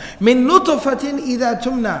female. مِن نُطْفَةٍ إِذَا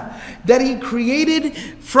تُمْنَى. That He created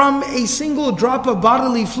from a single drop of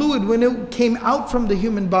bodily fluid when it came out from the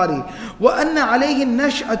human body. وَأَنَّ عَلَيْهِ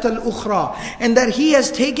النَّشْأَةَ الْأُخْرَى. And that He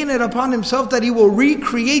has taken it upon Himself that He will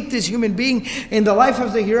recreate this human being in the life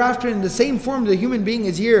of the hereafter in the same form the human being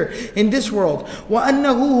is here in this world. وَأَنَّهُ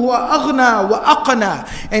هُوَ أَغْنَى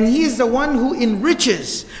وَأَقْنَى. And He is the one who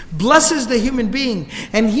enriches, blesses the human being,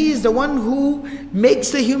 and He is the one who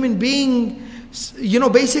makes the human being,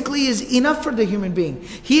 basically is enough for the human being.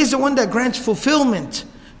 He is the one that grants fulfillment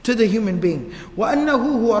to the human being. وَأَنَّهُ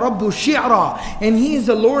هُوَ رَبُّ الشِّعْرَى. And He is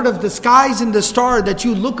the Lord of the skies and the star that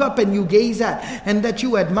you look up and you gaze at and that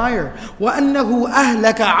you admire. وَأَنَّهُ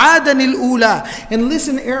أَهْلَكَ عَادًا الْأُولَى. And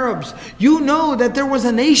listen, Arabs, you know that there was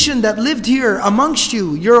a nation that lived here amongst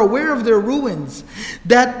you. You're aware of their ruins.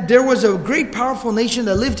 That there was a great powerful nation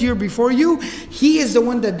that lived here before you. He is the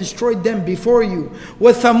one that destroyed them before you.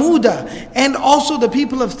 وَثَمُودَ. And also the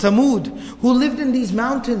people of Thamud, who lived in these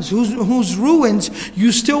mountains, whose ruins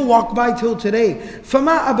you still walk by till today.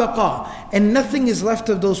 فَمَا أَبَقَى. And nothing is left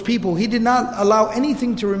of those people. He did not allow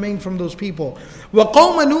anything to remain from those people.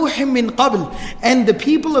 وَقَوْمَ نُوحٍ مِّن قَبْلِ. And the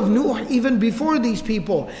people of Nuh, even before these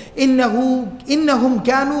people, إِنَّهُمْ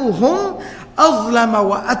كَانُوا هُمْ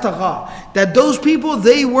أَظْلَمَ وَأَتَغَى. That those people,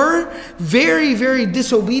 they were very, very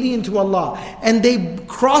disobedient to Allah. And they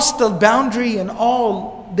crossed the boundary and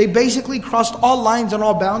they basically crossed all lines and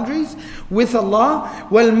all boundaries with Allah.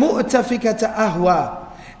 وَالْمُؤْتَفِكَةَ أَهْوَى.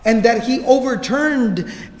 And that He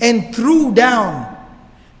overturned and threw down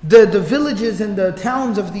the villages and the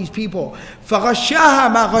towns of these people.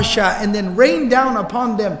 فَغَشَّاهَا مَا غَشَّا. And then rained down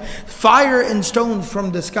upon them fire and stones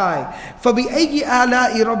from the sky. فَبِأَيِّ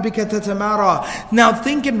آلَاءِ رَبِّكَ تَتَمَارَى. Now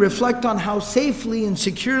think and reflect on how safely and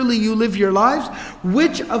securely you live your lives.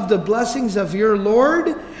 Which of the blessings of your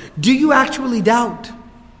Lord do you actually doubt?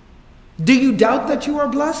 Do you doubt that you are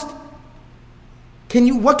blessed?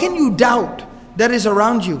 What can you doubt that is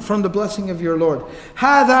around you from the blessing of your Lord.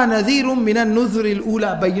 هَذَا نَذِيرٌ مِّنَ النُّذُرِ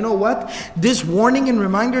الْأُولَى. But you know what? This warning and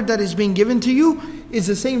reminder that is being given to you is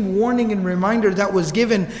the same warning and reminder that was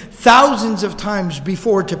given thousands of times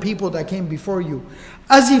before to people that came before you.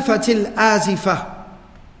 أَزِفَتِ الْآزِفَةِ.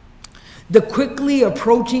 The quickly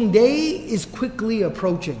approaching day is quickly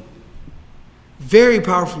approaching. Very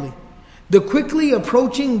powerfully. The quickly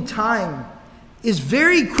approaching time is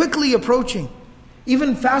very quickly approaching.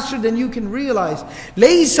 Even faster than you can realize.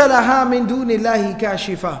 لَيْسَ لَهَا مِن دُونِ اللَّهِ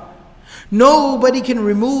كَاشِفَةٌ. Nobody can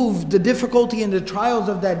remove the difficulty and the trials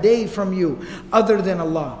of that day from you other than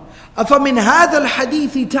Allah. أَفَمِنْ هَذَا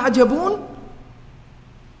الْحَدِيثِ تَعْجَبُونَ.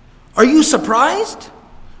 Are you surprised?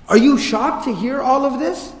 Are you shocked to hear all of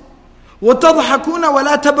this? وَتَضْحَكُونَ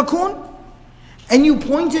وَلَا تَبَكُونَ. And you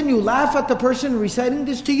point and you laugh at the person reciting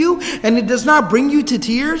this to you, and it does not bring you to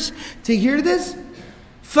tears to hear this?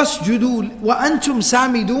 فَاسْجُدُوا وَأَنْتُمْ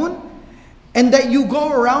سَامِدُونَ. And that you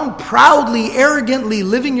go around proudly, arrogantly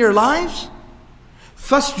living your lives?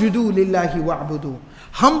 فَاسْجُدُوا لِلَّهِ وَاعْبُدُوا.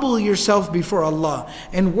 Humble yourself before Allah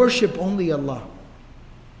and worship only Allah.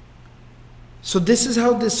 So this is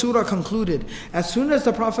how this surah concluded. As soon as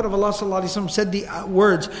the Prophet of Allah ﷺ said the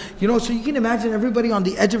words, so you can imagine everybody on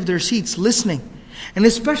the edge of their seats listening. And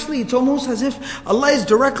especially it's almost as if Allah is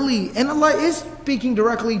directly, and Allah is speaking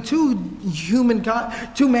directly to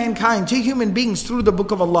mankind, to human beings through the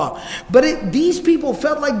book of Allah. But these people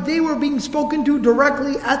felt like they were being spoken to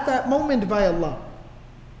directly at that moment by Allah.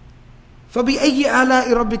 فَبِأَيِّ آلَاءِ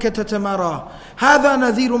رَبِّكَ تَتَمَارَى. هَذَا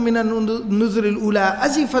نَذِيرٌ مِّنَ النُّذُرِ الْأُولَى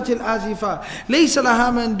أَزِفَتِ الْآزِفَةِ لَيْسَ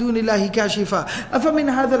لَهَا مِن دُونِ اللَّهِ كَاشِفَةٌ أَفَمِنْ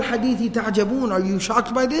هَذَا الْحَدِيثِ تَعْجَبُونَ. Are you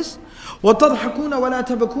shocked by this? وَتَضْحَكُونَ وَلَا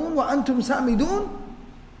تَبَكُونَ وَأَنْتُمْ سَامِدُونَ.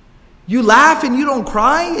 You laugh and you don't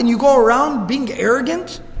cry and you go around being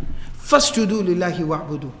arrogant? فَاسْجُدُوا لِلَّهِ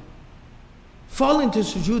وَاعْبُدُوا. Fall into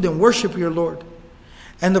sujood and worship your Lord.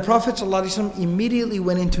 And the Prophet ﷺ immediately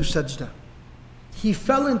went into sajda. He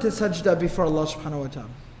fell into sajda before Allah subhanahu wa ta'ala.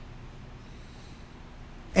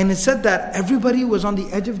 And it said that everybody was on the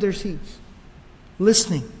edge of their seats,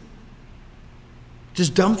 listening,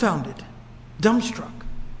 just dumbfounded, dumbstruck.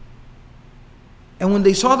 And when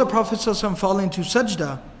they saw the Prophet ﷺ fall into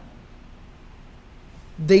sajda,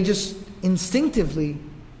 they just instinctively,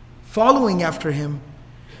 following after him,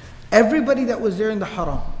 everybody that was there in the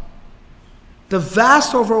Haram, the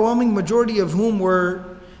vast overwhelming majority of whom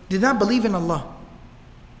did not believe in Allah,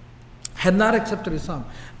 had not accepted Islam,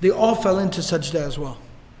 they all fell into sajda as well.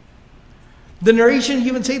 The narration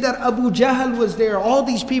even say that Abu Jahl was there. All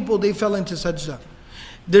these people, they fell into sajda.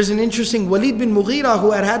 There's an interesting Walid bin Mughira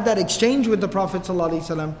who had that exchange with the Prophet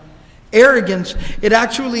ﷺ. Arrogance. It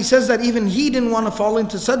actually says that even he didn't want to fall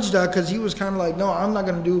into sajda because he was kind of like, no, I'm not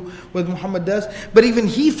going to do what Muhammad does. But even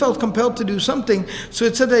he felt compelled to do something. So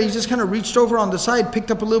it said that he just kind of reached over on the side,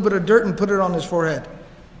 picked up a little bit of dirt and put it on his forehead.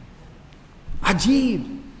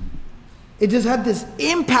 Ajib. It just had this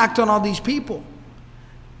impact on all these people.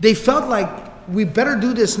 They felt like, we better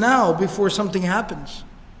do this now before something happens.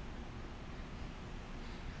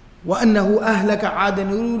 وَأَنَّهُ أَهْلَكَ عَادًا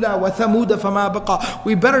الْأُولَى وَثَمُودَ فَمَا بَقَى.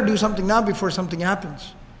 We better do something now before something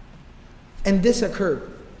happens. And this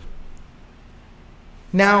occurred.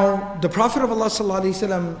 Now, the Prophet of Allah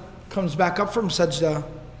ﷺ comes back up from sajda.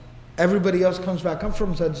 Everybody else comes back up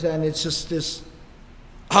from sajda, and it's just this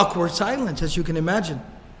awkward silence, as you can imagine.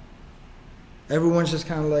 Everyone's just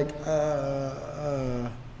kind of like,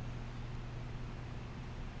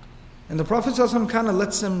 And the Prophet ﷺ kind of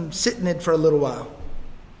lets them sit in it for a little while.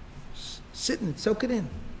 Sit in it, soak it in.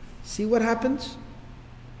 See what happens?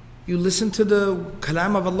 You listen to the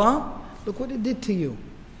kalam of Allah, look what it did to you.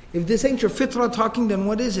 If this ain't your fitrah talking, then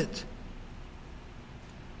what is it?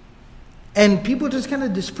 And people just kind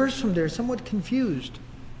of disperse from there, somewhat confused.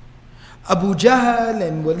 Abu Jahl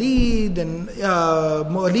and Walid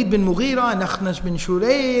bin Mughira and Akhnas bin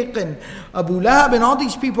Shurayq and Abu Lahab and all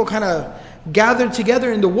these people kind of gathered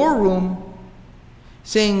together in the war room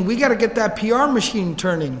saying, we got to get that PR machine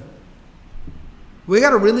turning. We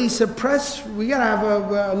got to release press, we got to have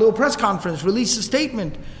a little press conference, release a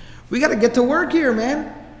statement. We got to get to work here,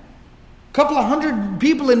 man. Couple of hundred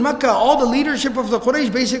people in Makkah, all the leadership of the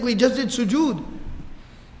Quraysh basically just did sujood.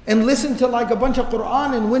 And listened to like a bunch of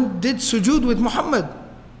Quran and did sujood with Muhammad.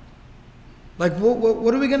 Like,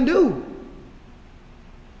 what are we going to do?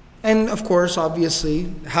 And of course,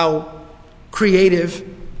 obviously, how creative.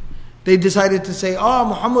 They decided to say,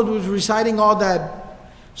 Muhammad was reciting all that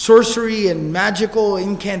sorcery and magical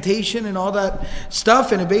incantation and all that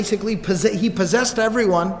stuff. And it basically, he possessed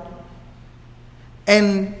everyone.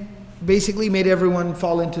 And basically made everyone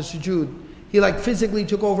fall into sujood. He like physically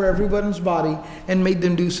took over everyone's body and made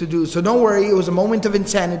them do sujood. So don't worry, it was a moment of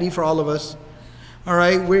insanity for all of us.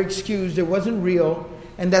 Alright, we're excused, it wasn't real,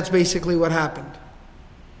 and that's basically what happened.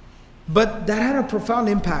 But that had a profound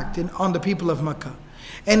impact on the people of Makkah.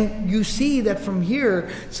 And you see that from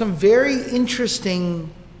here, some very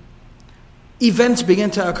interesting events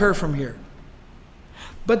began to occur from here.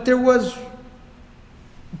 But there was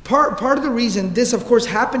part of the reason this, of course,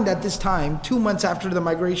 happened at this time, 2 months after the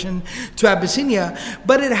migration to Abyssinia,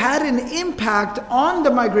 but it had an impact on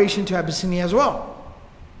the migration to Abyssinia as well.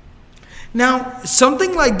 Now,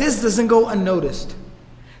 something like this doesn't go unnoticed.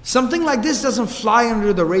 Something like this doesn't fly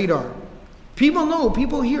under the radar. People know,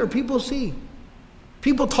 people hear, people see,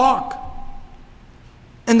 people talk.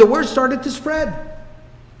 And the word started to spread.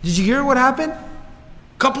 Did you hear what happened?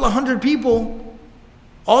 A couple of hundred people,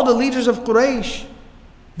 all the leaders of Quraysh,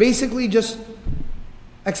 basically just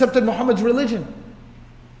accepted Muhammad's religion.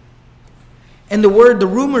 And the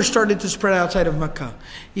rumors started to spread outside of Makkah.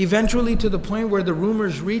 Eventually to the point where the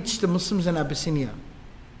rumors reached the Muslims in Abyssinia.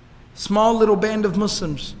 Small little band of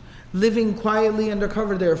Muslims living quietly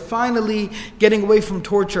undercover there, finally getting away from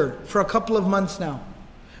torture for a couple of months now.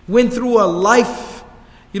 Went through a life,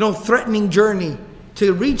 threatening journey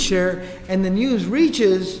to reach there, and the news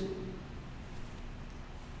reaches,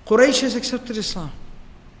 Quraysh has accepted Islam.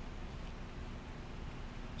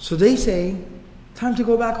 So they say, time to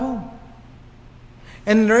go back home.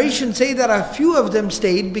 And narrations say that a few of them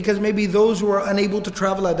stayed because maybe those who were unable to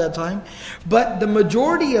travel at that time. But the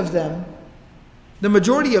majority of them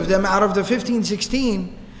out of the 15,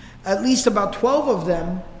 16, at least about 12 of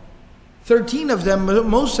them, 13 of them,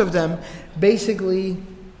 most of them, basically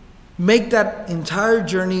make that entire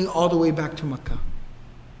journey all the way back to Makkah.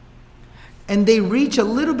 And they reach a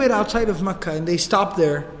little bit outside of Makkah and they stop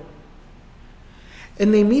there.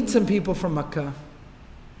 And they meet some people from Makkah.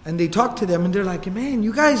 And they talk to them and they're like, man,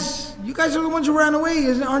 you guys are the ones who ran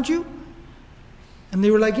away, aren't you? And they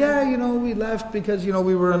were like, yeah, we left because,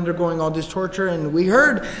 we were undergoing all this torture and we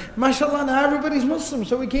heard, mashallah, now everybody's Muslim,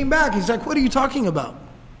 so we came back. He's like, what are you talking about?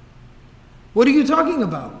 What are you talking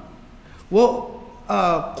about? Well,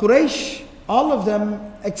 Quraysh, all of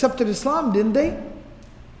them accepted Islam, didn't they?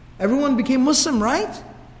 Everyone became Muslim, right?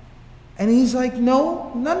 And he's like,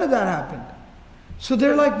 no, none of that happened. So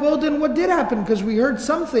they're like, well, then what did happen? Because we heard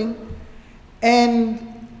something.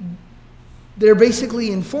 And they're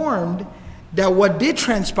basically informed that what did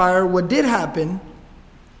transpire, what did happen,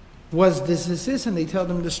 was this, and they tell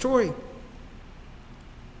them the story.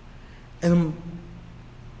 And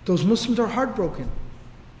those Muslims are heartbroken.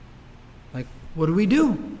 Like, what do we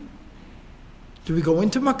do? Do we go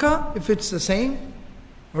into Makkah if it's the same?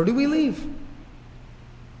 Or do we leave?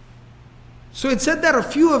 So it said that a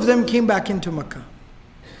few of them came back into Makkah.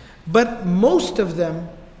 But most of them,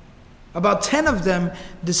 about 10 of them,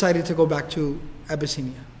 decided to go back to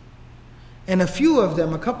Abyssinia. And a few of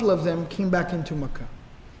them, a couple of them, came back into Makkah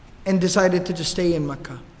and decided to just stay in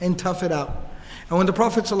Makkah and tough it out. And when the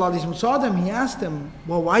Prophet ﷺ saw them, he asked them,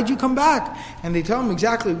 well, why'd you come back? And they tell him,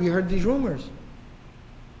 exactly, we heard these rumors.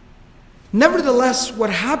 Nevertheless,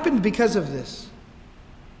 what happened because of this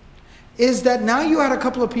is that now you had a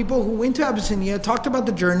couple of people who went to Abyssinia, talked about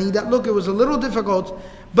the journey, that look, it was a little difficult,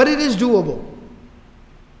 but it is doable.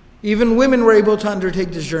 Even women were able to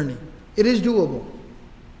undertake this journey. It is doable.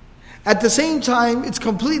 At the same time, it's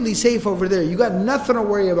completely safe over there. You got nothing to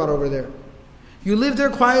worry about over there. You live there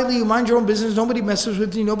quietly, you mind your own business, nobody messes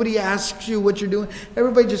with you, nobody asks you what you're doing.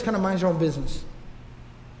 Everybody just kind of minds their own business.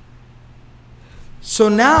 So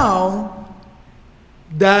now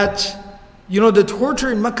that the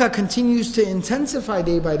torture in Makkah continues to intensify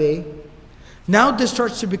day by day, now this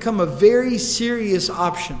starts to become a very serious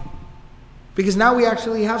option. Because now we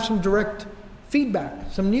actually have some direct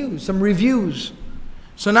feedback, some news, some reviews.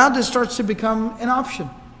 So now this starts to become an option.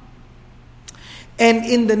 And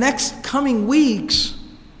in the next coming weeks,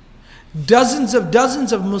 dozens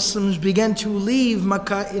of Muslims began to leave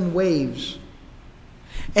Makkah in waves.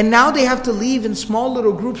 And now they have to leave in small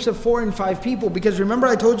little groups of 4 and 5 people. Because remember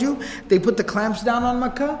I told you, they put the clamps down on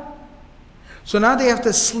Makkah? So now they have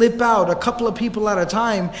to slip out a couple of people at a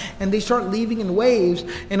time. And they start leaving in waves.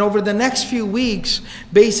 And over the next few weeks,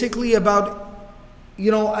 basically about,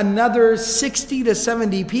 another 60 to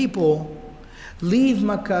 70 people leave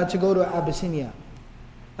Makkah to go to Abyssinia.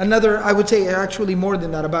 Another, I would say actually more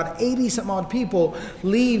than that, about 80 some odd people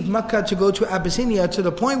leave Makkah to go to Abyssinia, to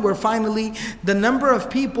the point where finally the number of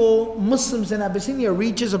people, Muslims in Abyssinia,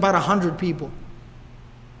 reaches about 100 people.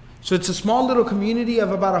 So it's a small little community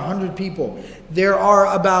of about 100 people. There are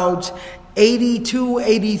about 82,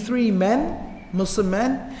 83 men, Muslim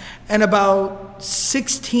men, and about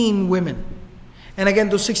 16 women. And again,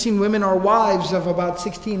 those 16 women are wives of about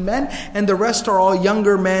 16 men, and the rest are all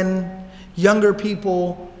younger men, younger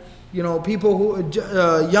people, people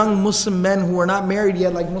who, young Muslim men who were not married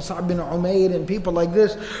yet, like Mus'ab bin Umayr and people like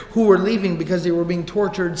this, who were leaving because they were being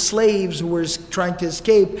tortured, slaves who were trying to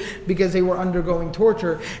escape because they were undergoing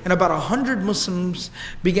torture. And about 100 Muslims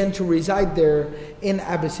began to reside there in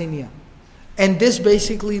Abyssinia. And this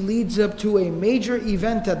basically leads up to a major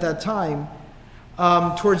event at that time,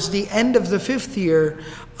 towards the end of the 5th year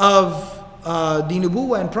of the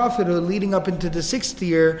Nubuwwah and Prophethood, leading up into the 6th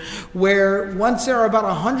year, where once there are about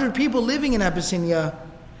 100 people living in Abyssinia,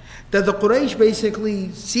 that the Quraysh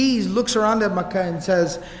basically looks around at Makkah and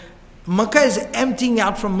says, Makkah is emptying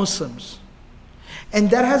out from Muslims. And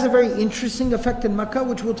that has a very interesting effect in Makkah,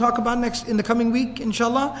 which we'll talk about next in the coming week,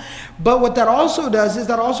 inshallah. But what that also does is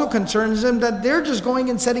that also concerns them that they're just going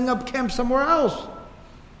and setting up camp somewhere else.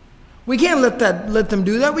 We can't let them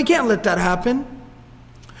do that. We can't let that happen.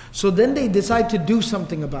 So then they decide to do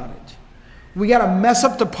something about it. We got to mess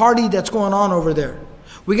up the party that's going on over there.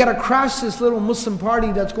 We got to crash this little Muslim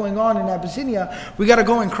party that's going on in Abyssinia. We got to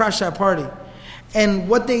go and crash that party. And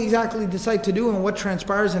what they exactly decide to do and what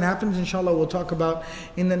transpires and happens, inshallah, we'll talk about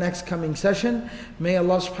in the next coming session. May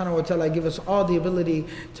Allah subhanahu wa ta'ala give us all the ability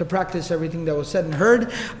to practice everything that was said and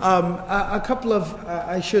heard. I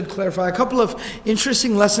should clarify, a couple of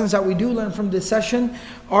interesting lessons that we do learn from this session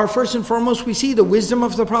are, first and foremost, we see the wisdom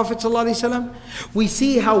of the Prophet ﷺ. We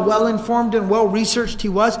see how well informed and well researched he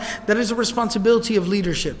was. That is a responsibility of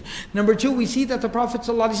leadership. Number two, we see that the Prophet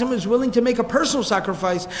ﷺ is willing to make a personal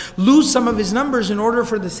sacrifice, lose some of his numbers in order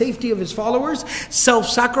for the safety of his followers.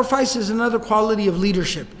 Self-sacrifice is another quality of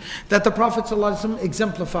leadership that the Prophet ﷺ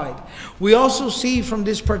exemplified. We also see from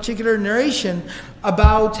this particular narration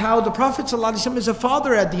about how the Prophet ﷺ is a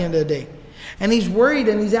father at the end of the day. And he's worried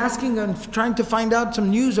and he's asking and trying to find out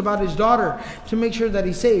some news about his daughter to make sure that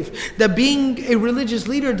he's safe. That being a religious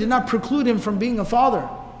leader did not preclude him from being a father.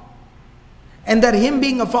 And that him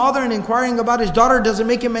being a father and inquiring about his daughter doesn't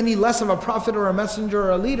make him any less of a prophet or a messenger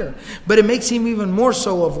or a leader. But it makes him even more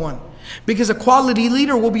so of one. Because a quality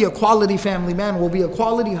leader will be a quality family man, will be a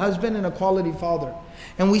quality husband and a quality father.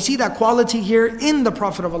 And we see that quality here in the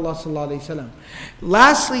Prophet of Allah ﷺ.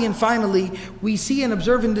 Lastly and finally, we see and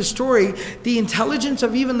observe in this story the intelligence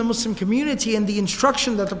of even the Muslim community and the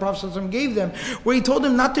instruction that the Prophet ﷺ gave them, where he told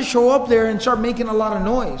them not to show up there and start making a lot of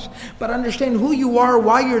noise, but understand who you are,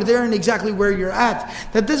 why you're there, and exactly where you're at.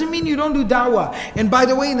 That doesn't mean you don't do da'wah. And by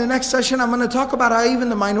the way, in the next session, I'm going to talk about how even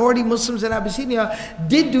the minority Muslims in Abyssinia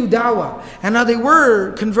did do da'wah, and how they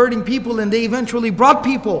were converting people, and they eventually brought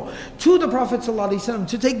people to the Prophet ﷺ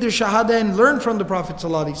to take their shahada and learn from the Prophet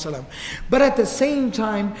ﷺ. But at the same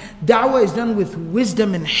time, da'wah is done with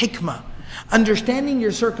wisdom and hikmah, understanding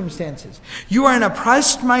your circumstances. You are an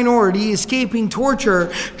oppressed minority escaping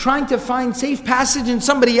torture, trying to find safe passage in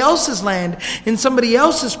somebody else's land, in somebody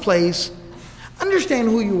else's place. Understand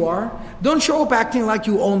who you are. Don't show up acting like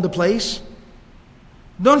you own the place.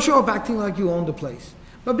 Don't show up acting like you own the place.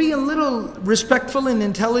 But be a little respectful and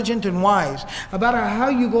intelligent and wise about how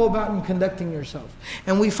you go about in conducting yourself.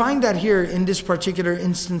 And we find that here in this particular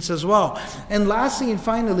instance as well. And lastly and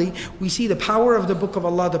finally, we see the power of the Book of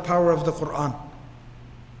Allah, the power of the Quran.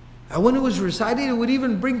 And when it was recited, it would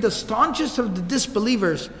even bring the staunchest of the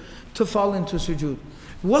disbelievers to fall into sujood.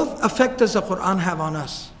 What effect does the Quran have on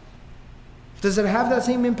us? Does it have that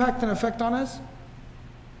same impact and effect on us?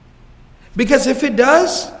 Because if it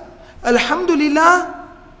does, alhamdulillah.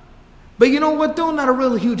 But you know what though? Not a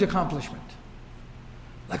real huge accomplishment.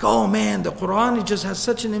 Like, oh man, the Quran, it just has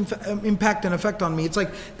such an impact and effect on me. It's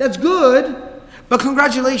like, that's good, but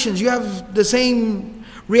congratulations, you have the same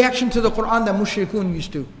reaction to the Quran that mushrikun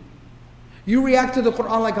used to. You react to the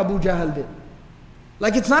Quran like Abu Jahl did.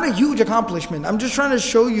 Like, it's not a huge accomplishment. I'm just trying to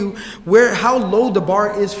show you how low the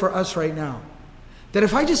bar is for us right now. That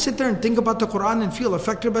if I just sit there and think about the Quran and feel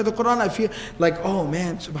affected by the Quran, I feel like, oh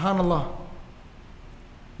man, subhanallah.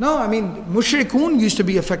 No, I mean, mushrikun used to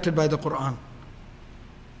be affected by the Quran.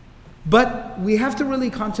 But we have to really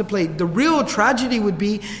contemplate. The real tragedy would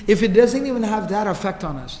be if it doesn't even have that effect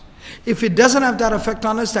on us. If it doesn't have that effect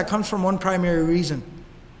on us, that comes from one primary reason.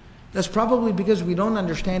 That's probably because we don't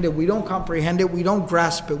understand it, we don't comprehend it, we don't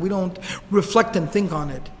grasp it, we don't reflect and think on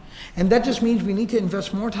it. And that just means we need to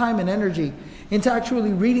invest more time and energy into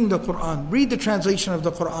actually reading the Quran, read the translation of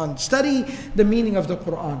the Quran, study the meaning of the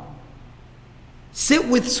Quran. Sit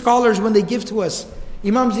with scholars when they give to us.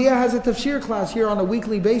 Imam Zia has a tafsir class here on a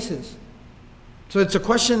weekly basis. So it's a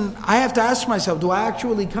question I have to ask myself, do I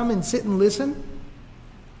actually come and sit and listen?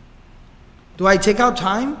 Do I take out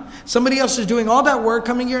time? Somebody else is doing all that work,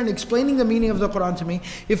 coming here and explaining the meaning of the Quran to me.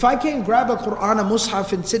 If I can't grab a Quran, a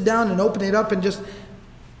mushaf, and sit down and open it up and just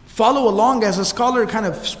follow along as a scholar kind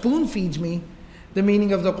of spoon feeds me the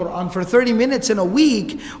meaning of the Quran for 30 minutes in a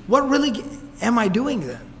week, what really am I doing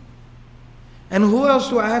then? And who else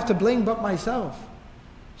do I have to blame but myself?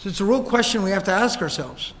 So it's a real question we have to ask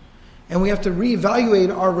ourselves. And we have to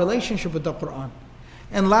reevaluate our relationship with the Quran.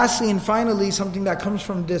 And lastly and finally, something that comes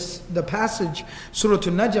from the passage, Surah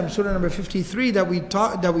An-Najm, Surah number 53 that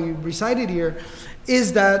we recited here,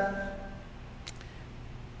 is that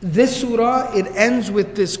this surah, it ends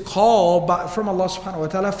with this call from Allah subhanahu wa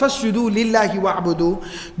ta'ala, فَاسْجُدُوا لِلَّهِ وَعْبُدُوا,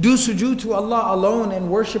 do sujood to Allah alone and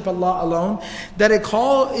worship Allah alone. That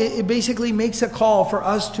it basically makes a call for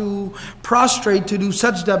us to prostrate, to do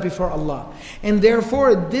sajda before Allah. And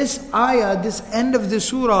therefore this ayah, this end of the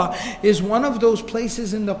surah, is one of those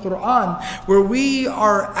places in the Quran where we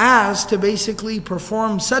are asked to basically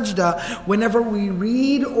perform sajda. Whenever we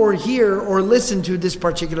read or hear or listen to this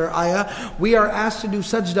particular ayah, we are asked to do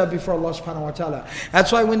sajda before Allah subhanahu wa ta'ala.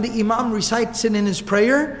 That's why when the Imam recites it in his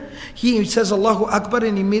prayer, he says Allahu Akbar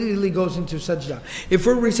and immediately goes into sajda. If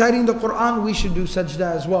we're reciting the Quran, we should do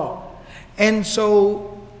sajda as well. And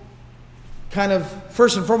so, kind of,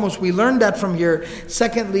 first and foremost, we learned that from here.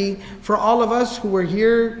 Secondly, for all of us who were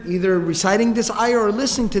here, either reciting this ayah or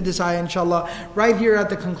listening to this ayah, inshallah, right here at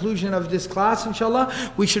the conclusion of this class, inshallah,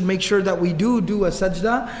 we should make sure that we do a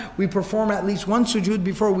sajda. We perform at least one sujood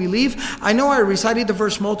before we leave. I know I recited the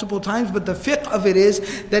verse multiple times, but the fiqh of it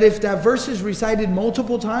is that if that verse is recited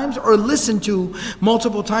multiple times or listened to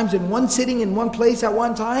multiple times in one sitting, in one place at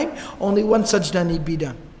one time, only one sajda need be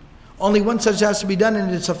done. Only one sajda has to be done,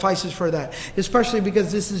 and it suffices for that. Especially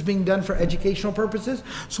because this is being done for educational purposes.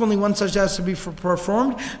 So only one sajda has to be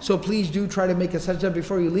performed. So please do try to make a sajda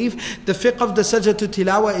before you leave. The fiqh of the sajda to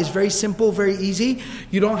tilawa is very simple, very easy.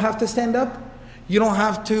 You don't have to stand up. You don't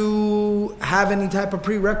have to have any type of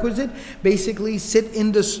prerequisite. Basically, sit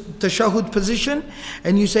in the tashahud position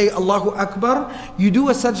and you say Allahu Akbar. You do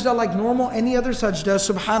a sajda like normal, any other sajda.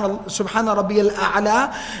 Subhana Rabbiyal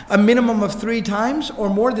A'la, a minimum of 3 times or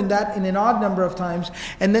more than that in an odd number of times.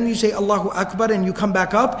 And then you say Allahu Akbar and you come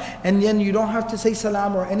back up. And then you don't have to say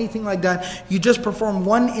salam or anything like that. You just perform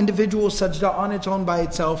one individual sajda on its own by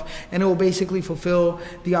itself. And it will basically fulfill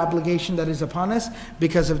the obligation that is upon us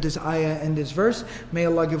because of this ayah and this verse. May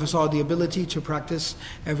Allah give us all the ability to practice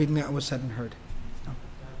everything that was said and heard.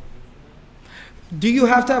 Do you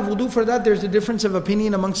have to have wudu for that? There's a difference of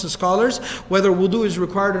opinion amongst the scholars whether wudu is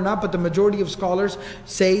required or not, but the majority of scholars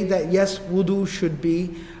say that yes, wudu should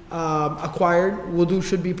be acquired, wudu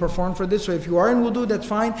should be performed for this. So if you are in wudu, that's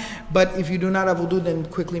fine, but if you do not have wudu, then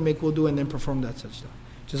quickly make wudu and then perform that sajda.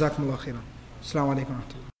 Jazakumullah khairan. Assalamu alaikum wa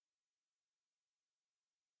rahmatullah.